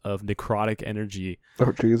breath of necrotic energy,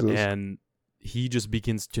 Oh, Jesus. and he just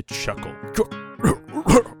begins to chuckle.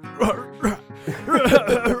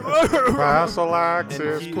 Fasalax And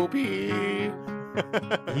is he- poopy.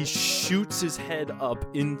 He shoots his head up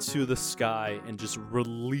into the sky and just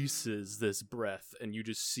releases this breath, and you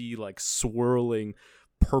just see swirling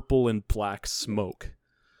purple and black smoke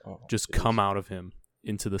Oh, just jeez. come out of him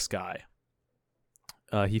into the sky.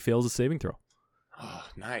 He fails a saving throw. Oh,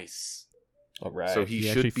 nice. All right. So he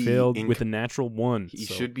actually should be failed with a natural 1. he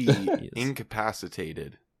so should be is.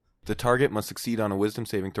 incapacitated. The target must succeed on a wisdom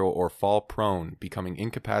saving throw or fall prone, becoming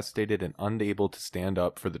incapacitated and unable to stand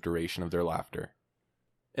up for the duration of their laughter.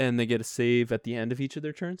 And they get a save at the end of each of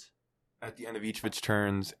their turns? At the end of each of its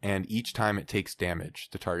turns, and each time it takes damage,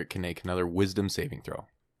 the target can make another wisdom saving throw.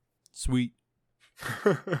 Sweet.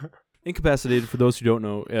 Incapacitated, for those who don't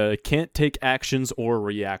know, can't take actions or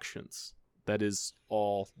reactions. That is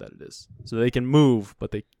all that it is. So they can move,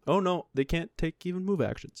 but they can't take even move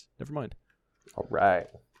actions. Never mind. All right.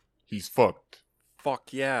 He's fucked.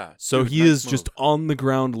 Fuck yeah. So Dude, he nice is move. just on the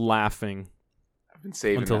ground laughing I've been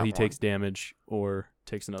saving until that he one. takes damage or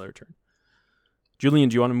takes another turn. Julian,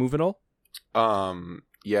 do you want to move at all?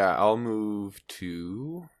 Yeah, I'll move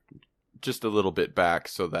to just a little bit back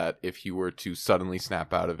so that if he were to suddenly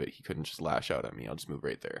snap out of it, he couldn't just lash out at me. I'll just move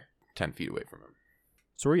right there, 10 feet away from him.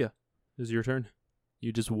 Soria, this is your turn.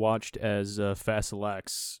 You just watched as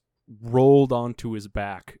Fasalax rolled onto his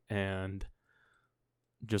back and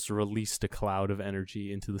just released a cloud of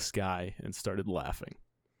energy into the sky and started laughing.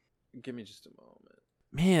 Give me just a moment.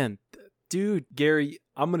 Man, dude, Gary,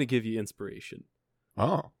 I'm gonna give you inspiration.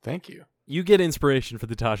 Oh, thank you. You get inspiration for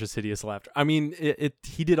the Tasha's Hideous Laughter. I mean,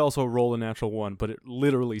 he did also roll a natural 1, but it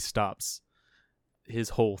literally stops his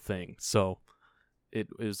whole thing. So it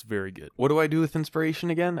is very good. What do I do with inspiration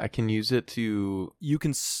again? I can use it to... You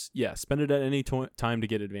can, spend it at any time to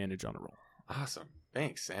get advantage on a roll. Awesome.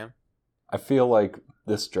 Thanks, Sam. I feel like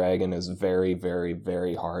this dragon is very, very,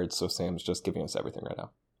 very hard, so Sam's just giving us everything right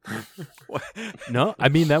now. No, I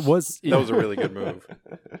mean, that was That was a really good move.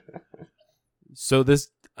 So this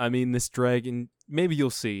dragon, maybe you'll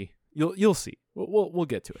see. You'll see. We'll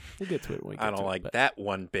get to it. We'll get to it when we get I to don't it, like but- that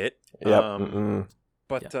one bit. Yep.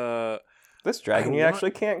 But This dragon I you want-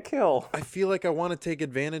 actually can't kill. I feel like I want to take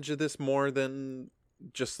advantage of this more than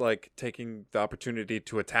just like taking the opportunity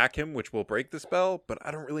to attack him, which will break the spell, but I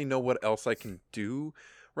don't really know what else I can do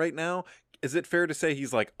right now. Is it fair to say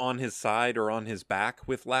he's like on his side or on his back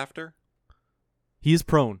with laughter? He is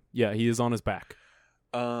prone. Yeah, he is on his back.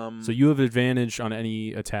 So you have advantage on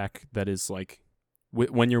any attack that is like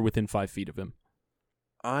when you're within 5 feet of him.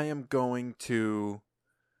 I am going to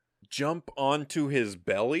jump onto his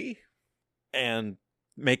belly and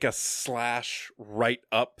make a slash right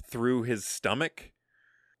up through his stomach,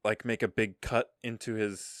 like make a big cut into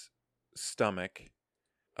his stomach.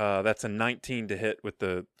 That's a 19 to hit with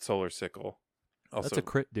the solar sickle. Also, That's a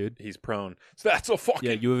crit, dude. he's prone. So that's a fucking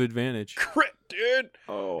Yeah, you have advantage. crit, dude.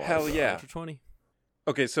 Oh, Hell yeah. After 20.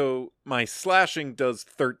 Okay, so my slashing does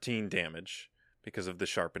 13 damage because of the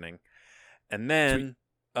sharpening. And then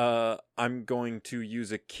I'm going to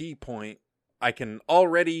use a key point. I can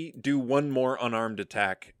already do one more unarmed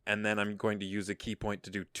attack, and then I'm going to use a key point to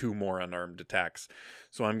do 2 more unarmed attacks.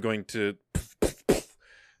 So I'm going to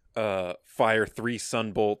fire 3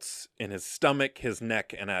 sunbolts in his stomach, his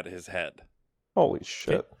neck, and at his head. Holy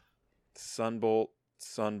shit. Sunbolt,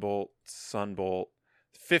 sunbolt, sunbolt.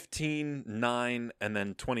 15, 9, and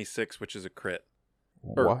then 26, which is a crit.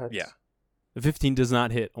 What? Yeah. The 15 does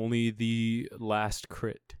not hit. Only the last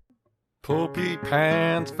crit. Pulpy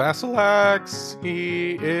Pants Vacillax,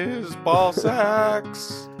 he is ball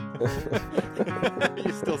sacks.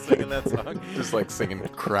 You still singing that song? Just like singing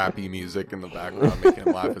crappy music in the background, making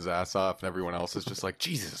him laugh his ass off, and everyone else is just like,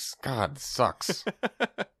 Jesus, God, this sucks.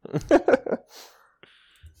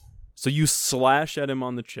 So you slash at him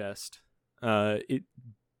on the chest. It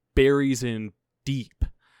buries in deep,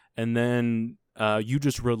 and then you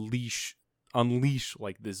just unleash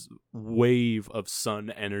like this wave of sun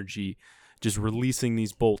energy, just releasing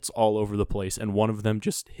these bolts all over the place, and one of them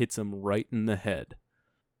just hits him right in the head.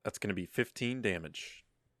 That's going to be 15 damage.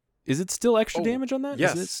 Is it still extra Oh, damage on that?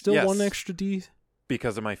 yes, Is it still yes. 1 extra D?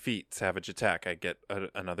 Because of my feat, Savage Attack, I get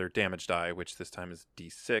another damage die, which this time is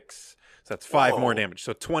D6. So that's 5 more Whoa. damage.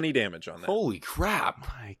 So 20 damage on that. Holy crap.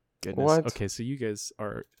 My goodness. What? Okay, so you guys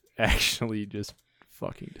are actually just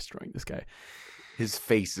fucking destroying this guy. His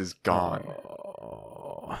face is gone.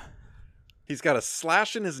 Oh. He's got a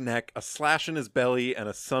slash in his neck, a slash in his belly, and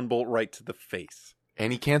a sunbolt right to the face.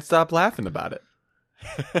 And he can't stop laughing about it.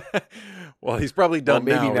 Well, he's probably done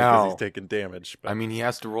Well, maybe now now. because he's taking damage. But I mean, he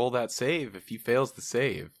has to roll that save. If he fails the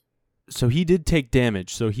save, So he did take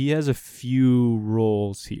damage, so he has a few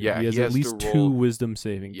rolls here. Yeah, he has he at has least to 2 roll- wisdom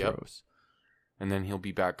saving Yep. throws. and then he'll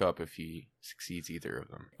be back up if he succeeds either of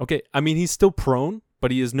them. Okay, I mean, he's still prone, but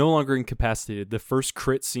he is no longer incapacitated. The first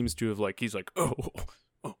crit seems to have, he's like, oh,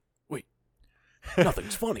 wait.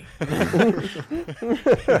 Nothing's funny.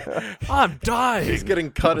 I'm dying. he's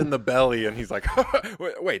getting cut in the belly, and he's like,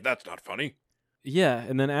 wait, that's not funny. Yeah,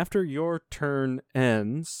 and then after your turn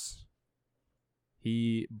ends,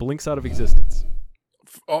 he blinks out of existence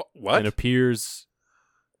Oh, what? and appears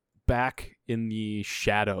back in the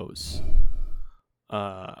shadows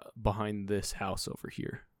behind this house over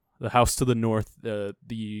here. The house to the north,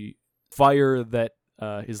 the fire that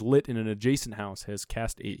is lit in an adjacent house has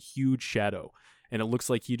cast a huge shadow, and it looks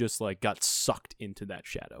like he just got sucked into that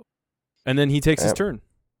shadow. And then he takes his Yep. turn.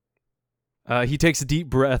 He takes a deep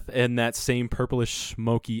breath, and that same purplish,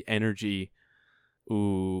 smoky energy.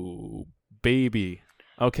 Ooh, baby.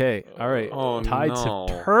 Okay, all right. Oh, Tides no.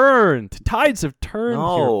 have turned. Tides have turned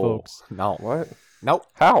here, folks. No. What? Nope.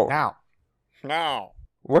 How? Now. No.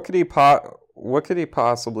 What could he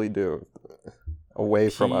possibly do away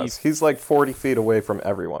from He- us? He's like 40 feet away from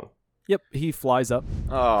everyone. Yep, he flies up.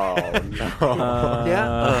 Oh,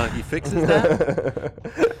 no. He fixes that?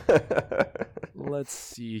 Let's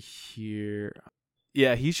see here.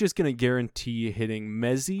 Yeah, he's just going to guarantee hitting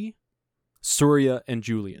Mezzi, Surya, and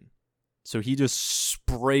Julian. So he just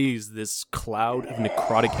sprays this cloud of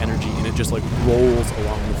necrotic energy, and it just rolls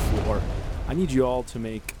along the floor. I need you all to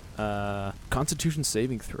make Constitution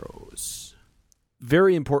saving throws.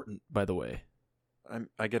 Very important, by the way.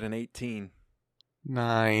 I get an 18.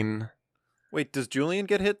 9. Wait, does Julian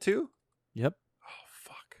get hit too? Yep. Oh,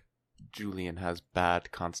 fuck. Julian has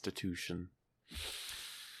bad constitution.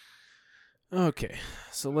 Okay,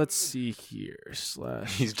 so let's see here.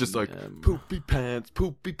 Slash. He's just like, GM. poopy pants,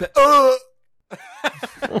 poopy pants.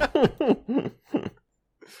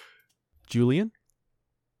 Julian,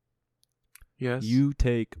 Yes. you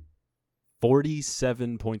take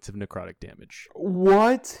 47 points of necrotic damage.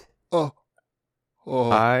 What?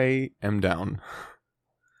 I am down.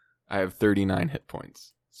 I have 39 hit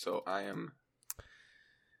points. So I am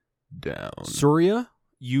down. Surya,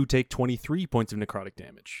 you take 23 points of necrotic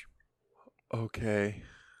damage. Okay.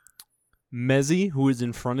 Mezzy, who is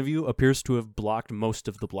in front of you, appears to have blocked most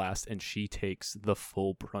of the blast, and she takes the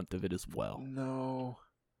full brunt of it as well. No.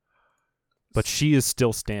 But she is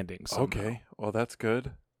still standing. Somehow. Okay. Well, that's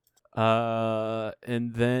good.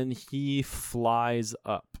 And then he flies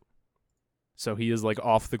up. So he is like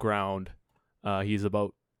off the ground. He's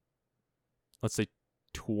about, let's say,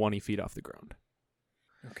 20 feet off the ground.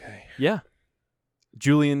 Okay. Yeah.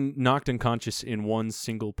 Julian knocked unconscious in one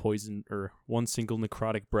single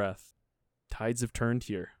necrotic breath. Tides have turned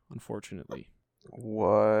here, unfortunately.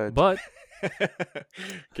 What? But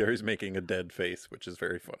Gary's making a dead face, which is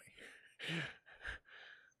very funny.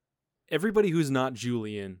 everybody who's not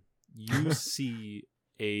Julian, you see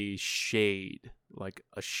a shade, like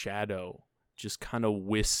a shadow, just kind of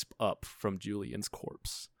wisp up from Julian's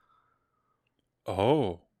corpse.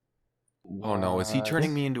 Oh. Oh no, is he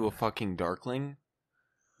turning me into a fucking darkling?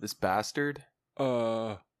 This bastard?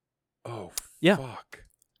 Oh, Yeah. fuck.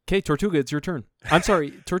 Okay, Tortuga, it's your turn. I'm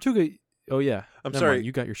sorry, Tortuga. Oh, yeah. I'm Never sorry. mind,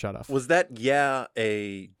 you got your shot off. Was that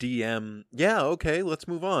a DM? Yeah, okay, let's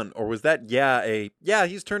move on. Or was that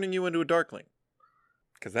he's turning you into a darkling?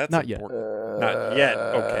 Because that's Not yet. important. Not yet,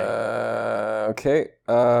 Okay.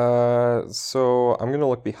 So I'm gonna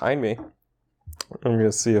look behind me. I'm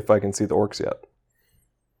gonna see if I can see the orcs yet.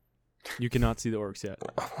 You cannot see the orcs yet.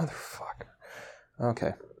 Oh, motherfucker.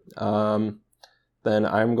 Okay. Then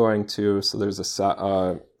I'm going to. So there's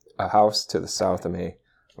a house to the south of me.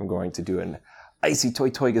 I'm going to do an icy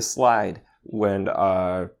Toytoiga slide when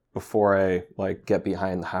before I get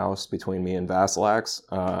behind the house between me and Vasilax.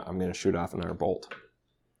 I'm going to shoot off another bolt.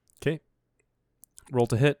 Okay. Roll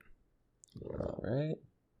to hit. All right.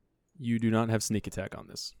 You do not have sneak attack on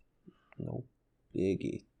this. No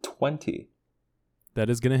biggie. 20. That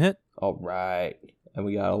is going to hit. All right. And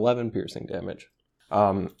we got 11 piercing damage.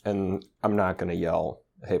 And I'm not going to yell,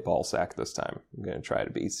 "Hey, ball sack," this time. I'm going to try to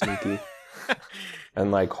be sneaky.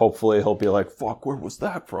 And hopefully he'll be like, "Fuck, where was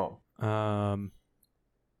that from?"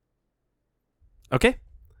 Okay.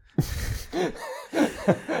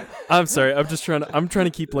 I'm sorry. I'm trying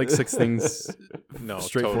to keep 6 things No,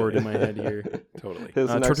 straightforward totally. in my head here. Totally. His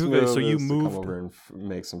next Tortuga, move so you is to moved- come over and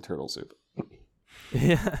make some turtle soup.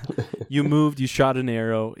 Yeah. You moved, you shot an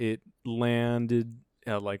arrow, it landed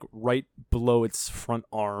right below its front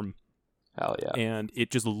arm, Hell yeah. and it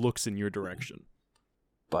just looks in your direction.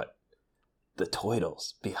 But the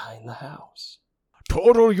turtle's behind the house.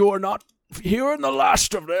 Total, you are not hearing the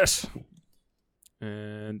last of this.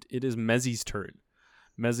 And it is Mezzy's turn.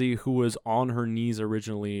 Mezzy, who was on her knees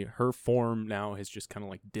originally, her form now has just kind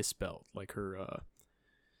of dispelled. Her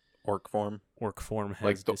Orc form. orc form has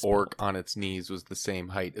Like the dispelled. orc on its knees was the same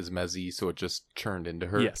height as Mezzy, so it just turned into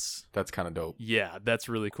her. Yes. That's kind of dope. Yeah, that's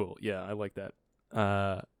really cool. Yeah, I like that.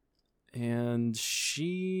 And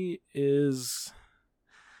she is...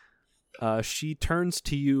 she turns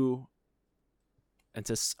to you and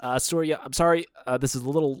says, Surya, I'm sorry, this is a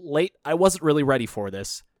little late. I wasn't really ready for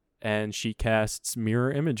this. And she casts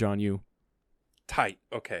Mirror Image on you. Tight.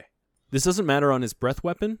 Okay. This doesn't matter on his breath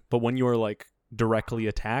weapon, but when you are directly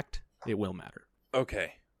attacked, it will matter.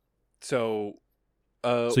 Okay. So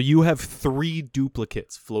So you have 3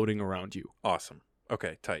 duplicates floating around you. awesome.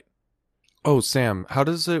 Okay, tight. Oh, Sam, how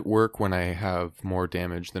does it work when I have more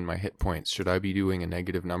damage than my hit points? Should I be doing a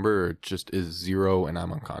negative number, or it just is 0 and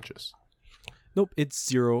I'm unconscious? Nope, it's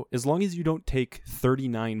 0. As long as you don't take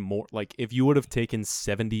 39 more. If you would have taken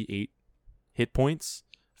 78 hit points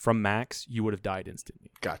from max, you would have died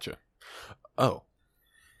instantly. Gotcha. Oh.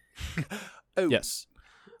 Oh. Yes.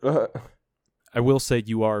 I will say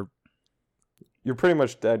you're pretty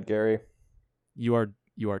much dead, Gary.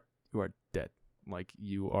 dead.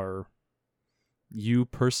 You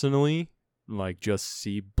personally just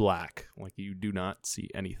see black. You do not see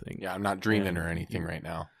anything. Yeah, I'm not dreaming And or anything right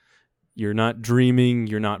now. You're not dreaming,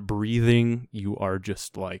 you're not breathing, you are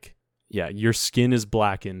just your skin is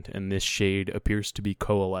blackened and this shade appears to be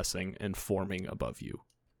coalescing and forming above you.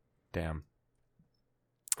 Damn.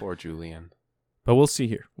 Poor Julian. But we'll see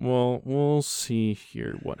here. We'll see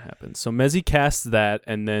here what happens. So Mezzy casts that,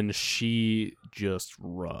 and then she just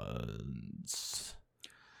runs.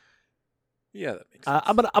 Yeah, that makes sense.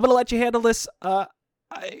 I'm gonna let you handle this.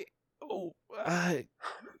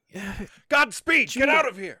 Godspeed! Get out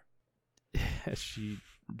of here! She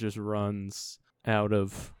just runs out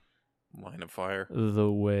of Line of fire.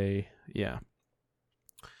 the way. Yeah.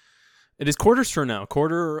 It is Quarter's turn now.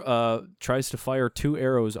 Quarter tries to fire 2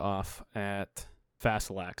 arrows off at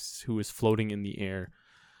Fasalax, who is floating in the air.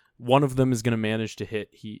 One of them is going to manage to hit.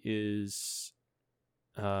 He is...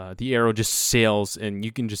 the arrow just sails, and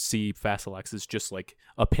you can just see Fasalax is just like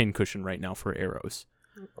a pincushion right now for arrows.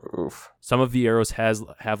 Oof. Some of the arrows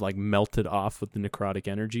have like melted off with the necrotic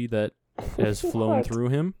energy that has flown What? through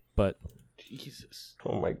him, but... Jesus.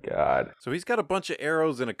 Oh my god. So he's got a bunch of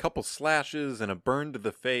arrows and a couple slashes and a burn to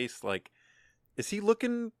the face. Like, is he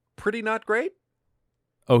looking pretty not great?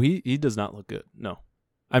 Oh, he does not look good. No.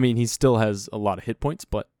 I mean, he still has a lot of hit points,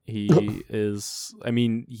 but he is... I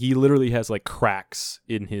mean, he literally has, like, cracks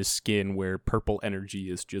in his skin where purple energy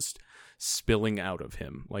is just spilling out of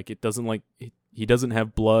him. Like, it doesn't, like... He doesn't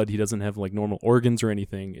have blood. He doesn't have, like, normal organs or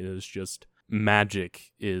anything. It is just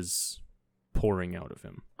magic is pouring out of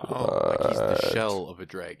him. Oh, like he's the What? shell of a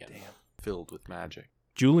dragon filled with magic.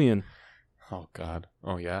 Julian. Oh, God.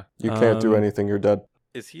 Oh, yeah. You can't do Um, anything, you're dead.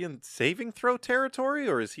 Is he in saving throw territory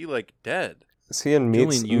or is he, like, dead? Is he in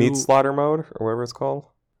Julian, meat slaughter mode, or whatever it's called?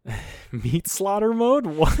 Meat slaughter mode?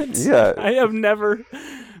 What? Yeah. I have never...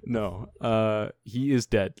 No. He is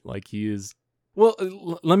dead. Like, he is... Well,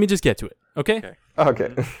 let me just get to it, okay?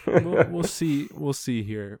 Okay. We'll see. We'll see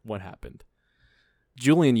here what happened.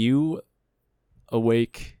 Julian, you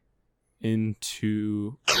awake in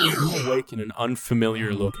an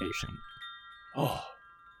unfamiliar location. Oh,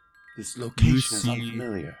 this location is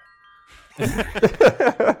unfamiliar.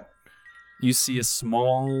 You see a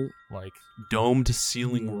small, like, domed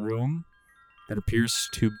ceiling room that appears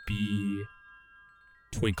to be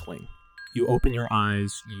twinkling. You open your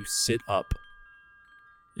eyes, you sit up,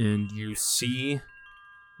 and you see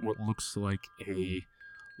what looks like a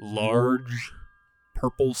large,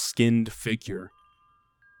 purple-skinned figure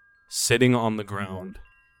sitting on the ground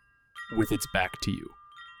with its back to you.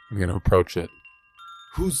 I'm going to approach it.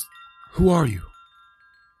 Who are you?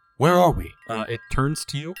 Where are we? It turns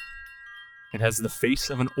to you. It has the face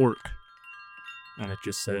of an orc. And it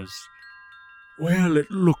just says, "Well,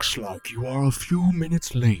 it looks like you are a few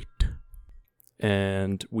minutes late."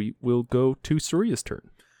 And we will go to Suria's turn.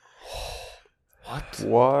 What?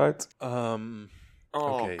 What? Oh,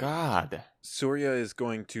 Okay. God. Surya is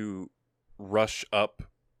going to rush up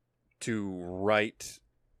to right,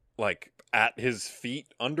 like, at his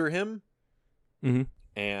feet under him. Mhm.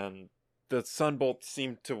 And the sunbolt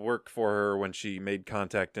seemed to work for her when she made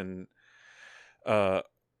contact in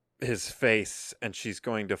his face, and she's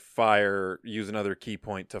going to use another key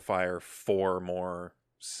point to fire 4 more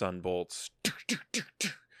sunbolts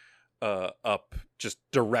up just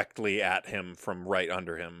directly at him from right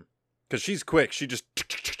under him. Because she's quick. She just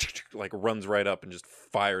like runs right up and just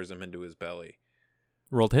fires him into his belly.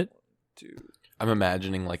 Rolled hit. 2. I'm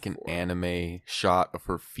imagining like an 4. anime shot of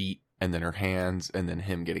her feet and then her hands and then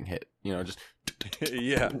him getting hit. You know, just...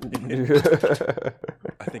 Yeah.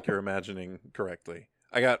 I think you're imagining correctly.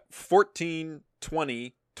 I got 14,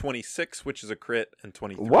 20, 26, which is a crit, and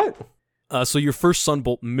 23. What? So your first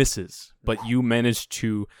sunbolt misses, but you manage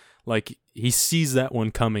to, like, he sees that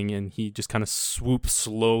one coming and he just kind of swoops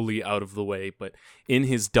slowly out of the way. But in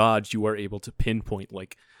his dodge, you are able to pinpoint,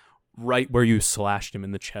 like, right where you slashed him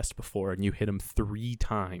in the chest before, and you hit him 3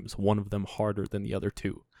 times, one of them harder than the other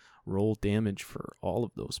 2. Roll damage for all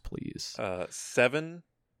of those, please. 7,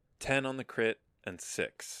 10 on the crit, and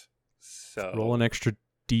 6. So Roll an extra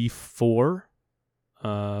d4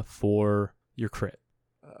 for your crit.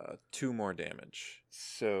 2 more damage.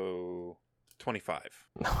 So 25.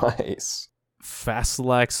 Nice.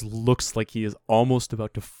 Fasalax looks like he is almost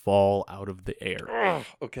about to fall out of the air.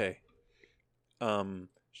 Okay.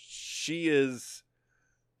 She is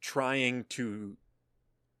trying to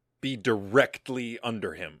be directly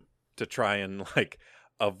under him to try and, like,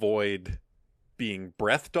 avoid being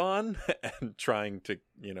breathed on and trying to,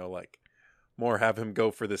 like, more have him go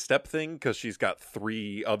for the step thing, because she's got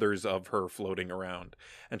 3 others of her floating around.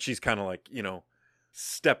 And she's kind of like,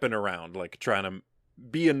 stepping around, like trying to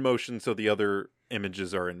be in motion so the other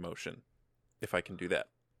images are in motion, if I can do that.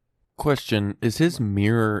 Question, is his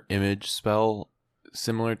mirror image spell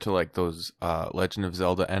similar to like those Legend of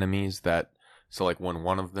Zelda enemies that, so like when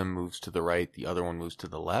one of them moves to the right, the other one moves to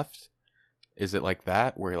the left? Is it like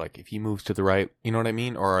that, where like if he moves to the right, you know what I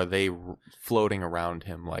mean? Or are they floating around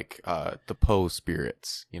him like the Poe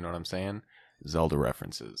spirits? You know what I'm saying? Zelda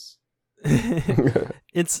references.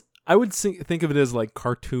 It's I would think of it as like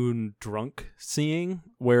cartoon drunk seeing,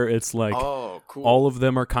 where it's like Oh, cool. all of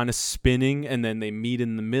them are kind of spinning, and then they meet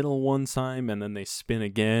in the middle one time, and then they spin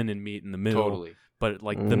again and meet in the middle. Totally. But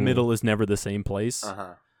like the middle is never the same place.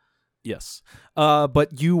 Uh-huh. Yes.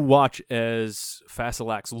 But you watch as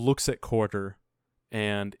Fasalax looks at Quarter,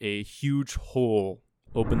 and a huge hole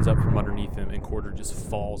opens up from underneath him, and Quarter just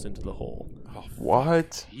falls into the hole.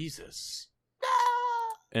 What? Jesus.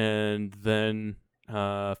 And then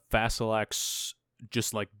Fasalax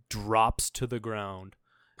just like drops to the ground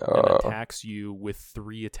and attacks you with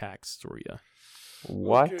 3 attacks, Surya.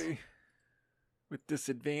 What? Okay. With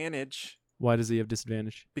disadvantage. Why does he have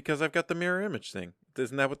disadvantage? Because I've got the mirror image thing.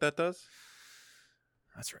 Isn't that what that does?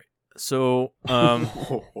 That's right. So,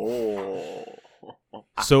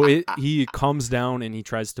 he comes down and he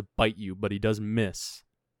tries to bite you, but he does miss.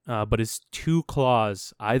 But his 2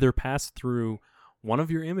 claws either pass through one of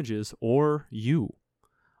your images or you.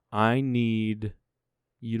 I need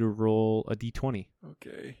you to roll a d20.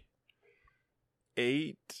 Okay.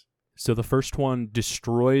 8. So the first one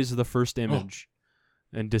destroys the first image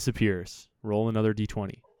and disappears. Roll another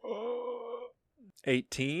d20.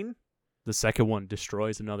 18. The second one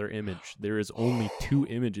destroys another image. There is only 2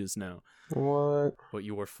 images now, What? but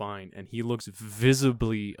you are fine. And he looks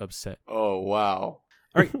visibly upset. Oh, wow.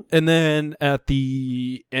 All right. And then at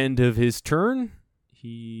the end of his turn,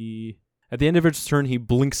 he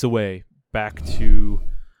blinks away back to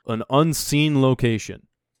an unseen location.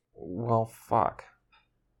 Well, fuck.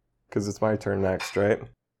 Because it's my turn next, right?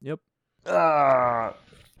 Yep. I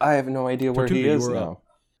have no idea where he Tortuga, is you were now. up.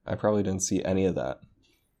 I probably didn't see any of that.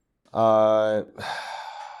 I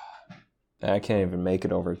can't even make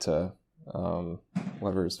it over to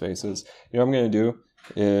whatever his face is. You know what I'm going to do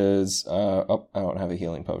is... I don't have a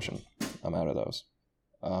healing potion. I'm out of those.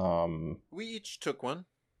 We each took one.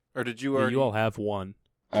 Or did you Yeah, already? you all have one.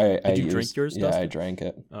 Did you drink yours, Yeah, Dustin? I drank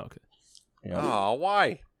it. Oh, okay. Yeah. Oh,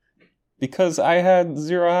 why? Because I had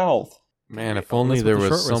 0 health. Man, if Oh, only that's what there the was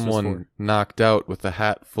short rest was someone knocked out with a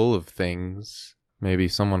hat full of things. Maybe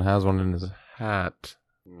someone has one in his hat.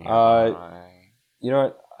 You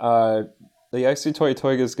know what? The Icy Toy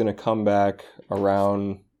Toiga is going to come back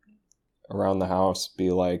around the house,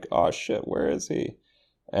 be like, oh shit, where is he?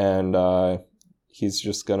 And he's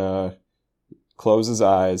just going to close his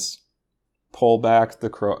eyes, pull back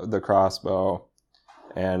the crossbow,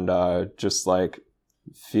 and just like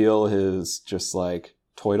feel his just like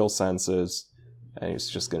toidal senses, and he's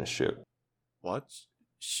just going to shoot. What?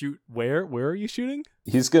 Shoot where? Where are you shooting?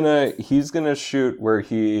 He's gonna shoot where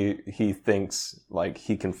he thinks like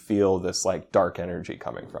he can feel this like dark energy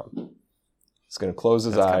coming from. He's gonna close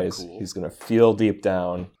his That's kinda eyes. cool. He's gonna feel deep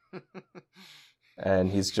down,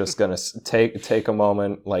 and he's just gonna take a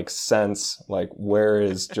moment, like sense like where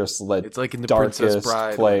is just like It's like in the Princess darkest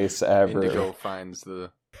Bride. place ever. Indigo finds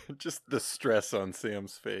the... Just the stress on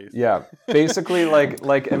Sam's face. Yeah, basically,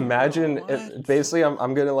 like imagine. What? Basically,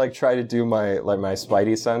 I'm gonna like try to do my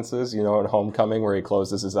Spidey senses, you know, in Homecoming where he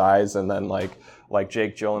closes his eyes and then like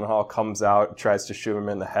Jake Gyllenhaal comes out, tries to shoot him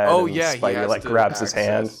in the head. Oh, and yeah, he Spidey has like to grabs his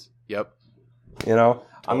hand. access- Yep. You know,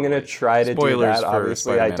 I'm gonna try to Spoilers do that. for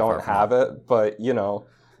Obviously, I Spider-Man don't Far From have it, but you know,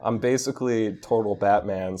 I'm basically total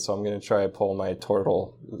Batman, so I'm gonna try to pull my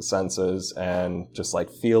total senses and just like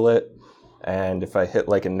feel it. And if I hit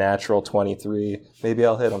like a natural 23, maybe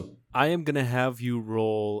I'll hit him. I am going to have you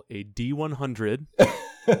roll a D100.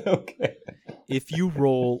 Okay. If you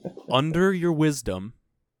roll under your wisdom,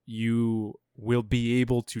 you will be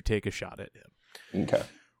able to take a shot at him. Okay.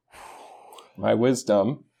 My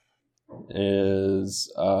wisdom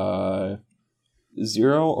is 0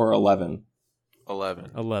 or 11.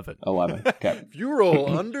 11. 11. 11. Okay. If you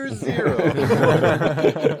roll under 0.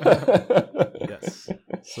 Yes.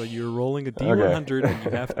 So you're rolling a D100 and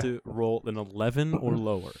you have to roll an 11 or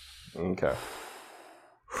lower. Okay.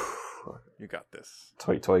 You got this.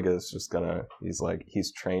 Toiga is just gonna.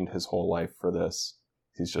 He's trained his whole life for this.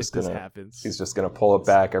 He's just If this gonna. happens. He's just gonna pull it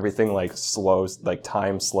back. Everything like slows. Like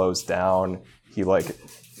time slows down. He like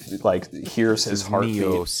hears his heartbeat.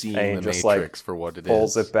 Neo seeing and he the just Matrix for what it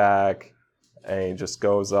pulls is. it back, and he just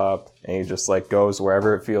goes up, and he just like goes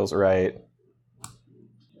wherever it feels right,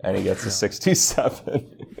 and he gets a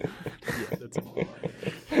 67. Yeah, that's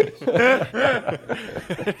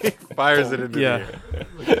He fires it into the air.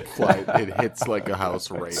 It hits like a house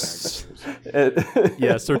right next to it.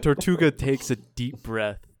 Yeah, so Tortuga takes a deep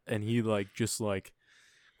breath and he just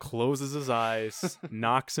closes his eyes,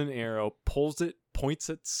 knocks an arrow, pulls it points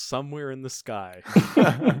it somewhere in the sky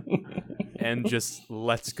and just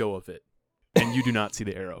lets go of it. And you do not see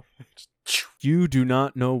the arrow. You do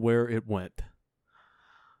not know where it went.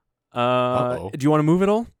 Do you want to move at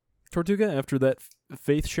all, Tortuga, after that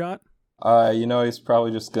faith shot? He's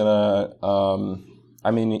probably just gonna.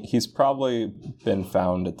 He's probably been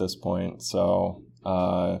found at this point, so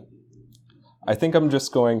I think I'm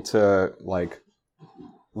just going to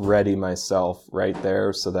ready myself right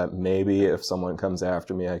there so that maybe if someone comes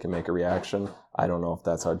after me, I can make a reaction. I don't know if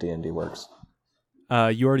that's how D&D works.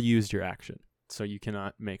 You already used your action, so you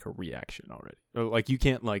cannot make a reaction already. Or, you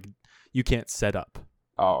can't set up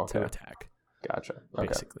to attack. Gotcha. Okay.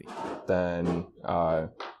 Basically. Then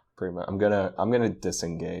pretty much I'm gonna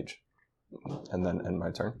disengage and then end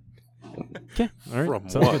my turn. Okay. All right. From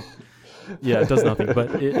Sounds what? good. Yeah, it does nothing,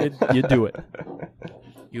 but you do it.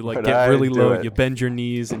 You But get I really do low, it. you bend your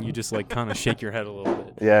knees, and you just kind of shake your head a little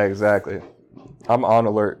bit. Yeah, exactly. I'm on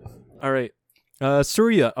alert. All right.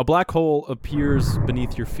 Surya, a black hole appears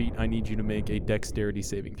beneath your feet. I need you to make a dexterity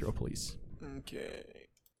saving throw, please. Okay.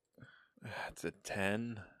 That's a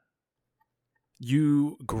 10.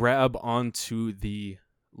 You grab onto the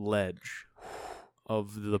ledge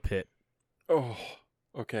of the pit, Oh,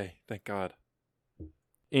 okay. Thank God.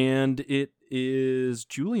 and it is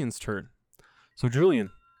Julian's turn. So,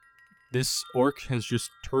 Julian, this orc has just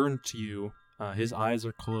turned to you. His eyes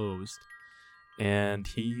are closed, and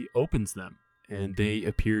he opens them, and they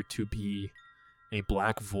appear to be a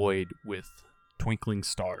black void with twinkling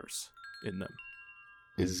stars in them.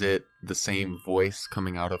 Is it the same voice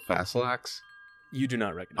coming out of Fasalax? You do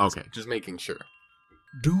not recognize Okay, just making sure.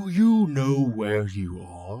 Do you know where you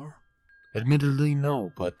are? Admittedly,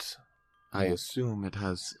 no, but I assume it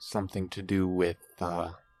has something to do with,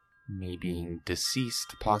 me being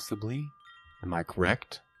deceased, possibly. Am I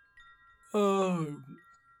correct?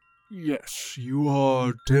 Yes, you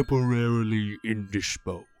are temporarily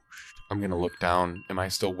indisposed. I'm gonna look down. Am I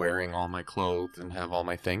still wearing all my clothes and have all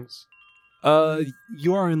my things?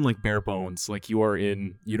 You are in bare bones.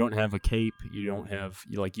 You don't have a cape. You don't have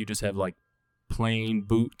you just have plain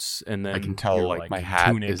boots, and then I can tell, your, my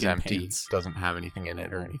hat tunic is and empty. pants. Doesn't have anything in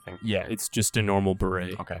it or anything. Yeah, it's just a normal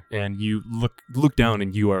beret. Okay. And you look down,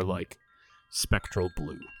 and you are spectral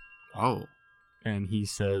blue. Oh. And he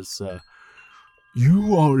says,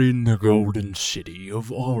 "You are in the golden city of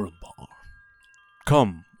Aurambar.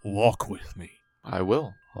 Come, walk with me." I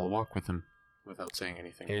will. I'll walk with him without saying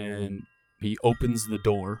anything. And he opens the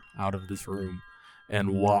door out of this room and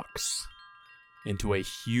walks into a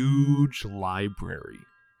huge library.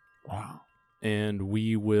 Wow. And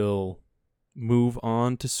we will move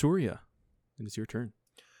on to Surya. It is your turn.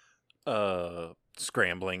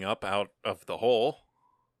 Scrambling up out of the hole.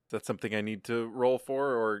 Is that something I need to roll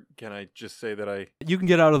for, or can I just say that I... You can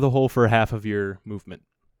get out of the hole for half of your movement.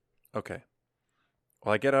 Okay.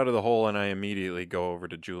 Well, I get out of the hole and I immediately go over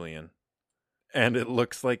to Julian. And it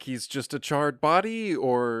looks like he's just a charred body,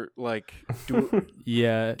 or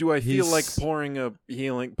Yeah. do I feel like he's- pouring a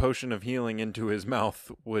potion of healing into his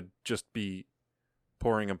mouth would just be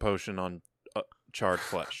pouring a potion on charred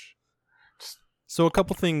flesh? So a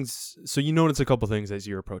couple things. So you notice a couple things as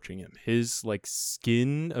you're approaching him. His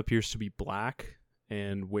skin appears to be black,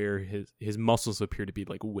 and where his muscles appear to be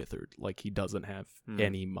withered, he doesn't have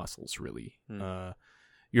any muscles really.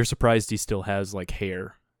 You're surprised he still has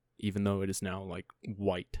hair, even though it is now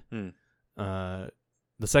white. The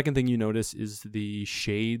second thing you notice is the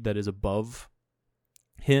shade that is above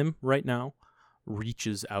him right now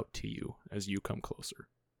reaches out to you as you come closer.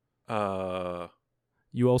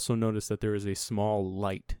 You also notice that there is a small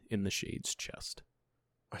light in the shade's chest.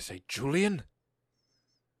 I say, Julian?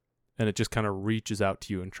 And it just kind of reaches out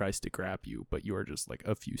to you and tries to grab you, but you are just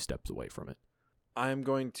a few steps away from it. I'm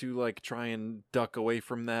going to try and duck away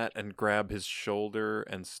from that and grab his shoulder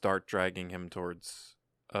and start dragging him towards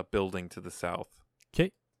a building to the south.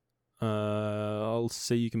 Okay. I'll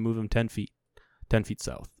say you can move him 10 feet. 10 feet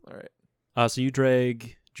south. All right. So you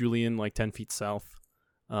drag Julian 10 feet south.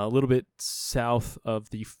 A little bit south of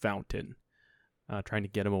the fountain. Trying to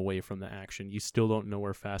get him away from the action. You still don't know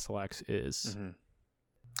where Fasalax is. Mm-hmm.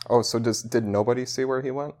 Oh, so did nobody see where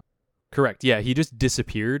he went? Correct. Yeah, he just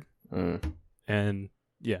disappeared. Mm. And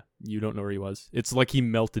yeah, you don't know where he was. It's like he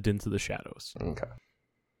melted into the shadows. Okay.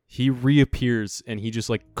 He reappears and he just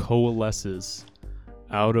coalesces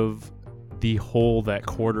out of the hole that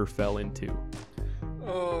Quarter fell into.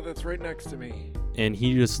 Oh, that's right next to me. And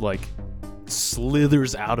he just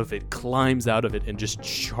slithers out of it, climbs out of it, and just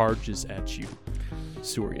charges at you,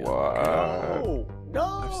 Surya. What?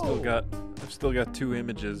 No! I've still got 2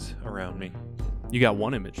 images around me. You got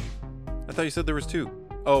 1 image. I thought you said there was 2.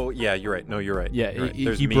 Oh, yeah, you're right. No, you're right. Yeah, You're right. he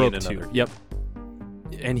There's me broke and 2. another. Yep.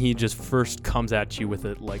 And he just first comes at you with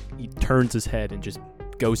it, like he turns his head and just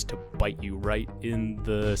goes to bite you right in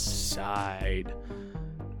the side.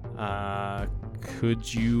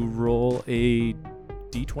 Could you roll a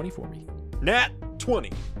d20 for me? Nat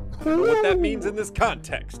 20. I don't know what that means in this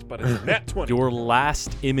context, but it's Nat 20. Your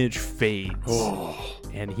last image fades,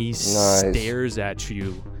 and he stares at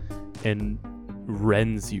you and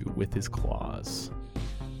rends you with his claws.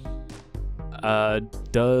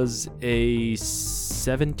 Does a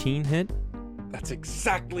 17 hit? That's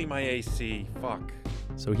exactly my AC. Fuck.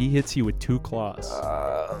 So he hits you with 2 claws.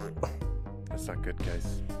 That's not good,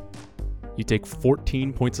 guys. You take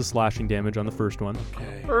 14 points of slashing damage on the first one,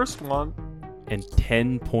 Okay. First one. and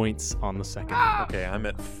 10 points on the second. Okay, I'm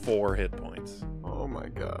at 4 hit points. Oh my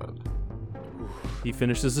god. He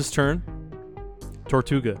finishes his turn.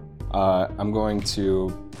 Tortuga. I'm going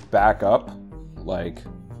to back up like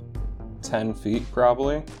 10 feet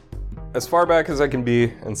probably. As far back as I can be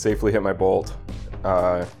and safely hit my bolt.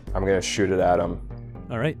 I'm going to shoot it at him.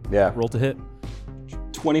 All right. Yeah. Roll to hit.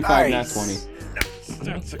 25 Nice. nat 20.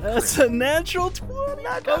 That's a a natural 20.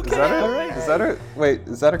 Okay. Is that a, all right. is that a, wait,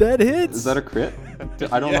 is that a, That hits. is that a crit?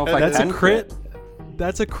 I don't know if I That's can a crit.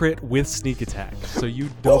 That's a crit with sneak attack. So you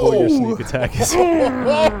double your sneak attack.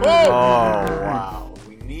 Oh wow.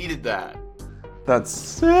 We needed that. That's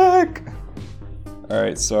sick. All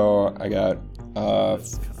right, so I got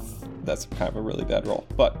that's kind of a really bad roll,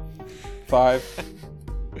 but 5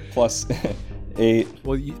 plus 8.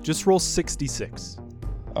 Well, you just roll 66.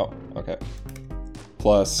 Oh, okay.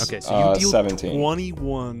 Plus Okay, so you deal 17.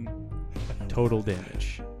 21 total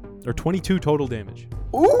damage, or 22 total damage.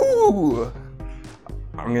 Ooh!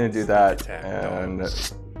 I'm gonna do that attack, and,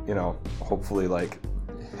 you know, hopefully like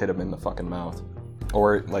hit him in the fucking mouth,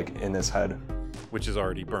 or like in his head. Which is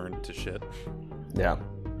already burned to shit. Yeah.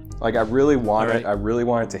 Like I really wanted, Alright. I really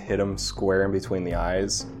wanted to hit him square in between the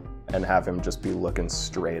eyes and have him just be looking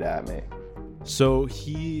straight at me. So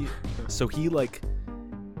he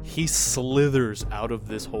slithers out of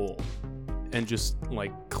this hole and just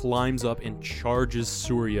like climbs up and charges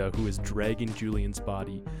Surya, who is dragging Julian's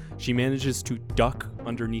body. She manages to duck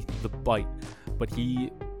underneath the bite, but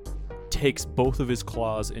he takes both of his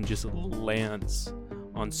claws and just lands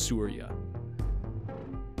on Surya.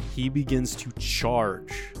 He begins to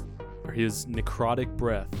charge his necrotic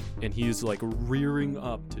breath, and he is like rearing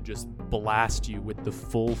up to just blast you with the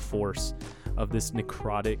full force of this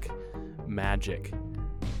necrotic magic.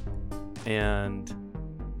 And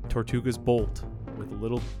Tortuga's bolt with a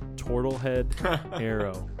little turtle head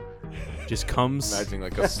arrow just comes Imagining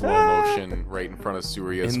like a slow motion right in front of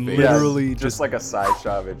Surya's and face. literally just like a side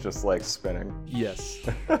shot of it, just like spinning. yes,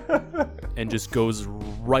 and just goes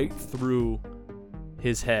right through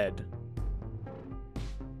his head,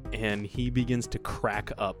 and he begins to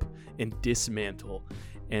crack up and dismantle,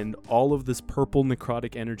 and all of this purple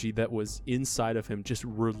necrotic energy that was inside of him just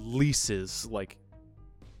releases. Like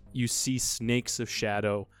you see snakes of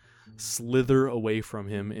shadow slither away from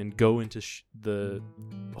him and go into the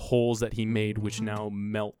holes that he made, which now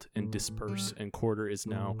melt and disperse, and Quarter is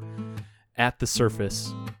now at the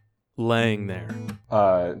surface, laying there.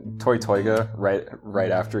 Toy Toiga,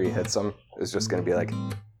 right after he hits him, is just gonna be like,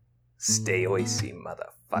 "Stay oisy,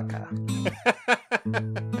 motherfucker."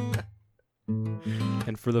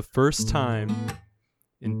 And for the first time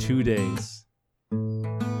in 2 days,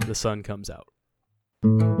 the sun comes out.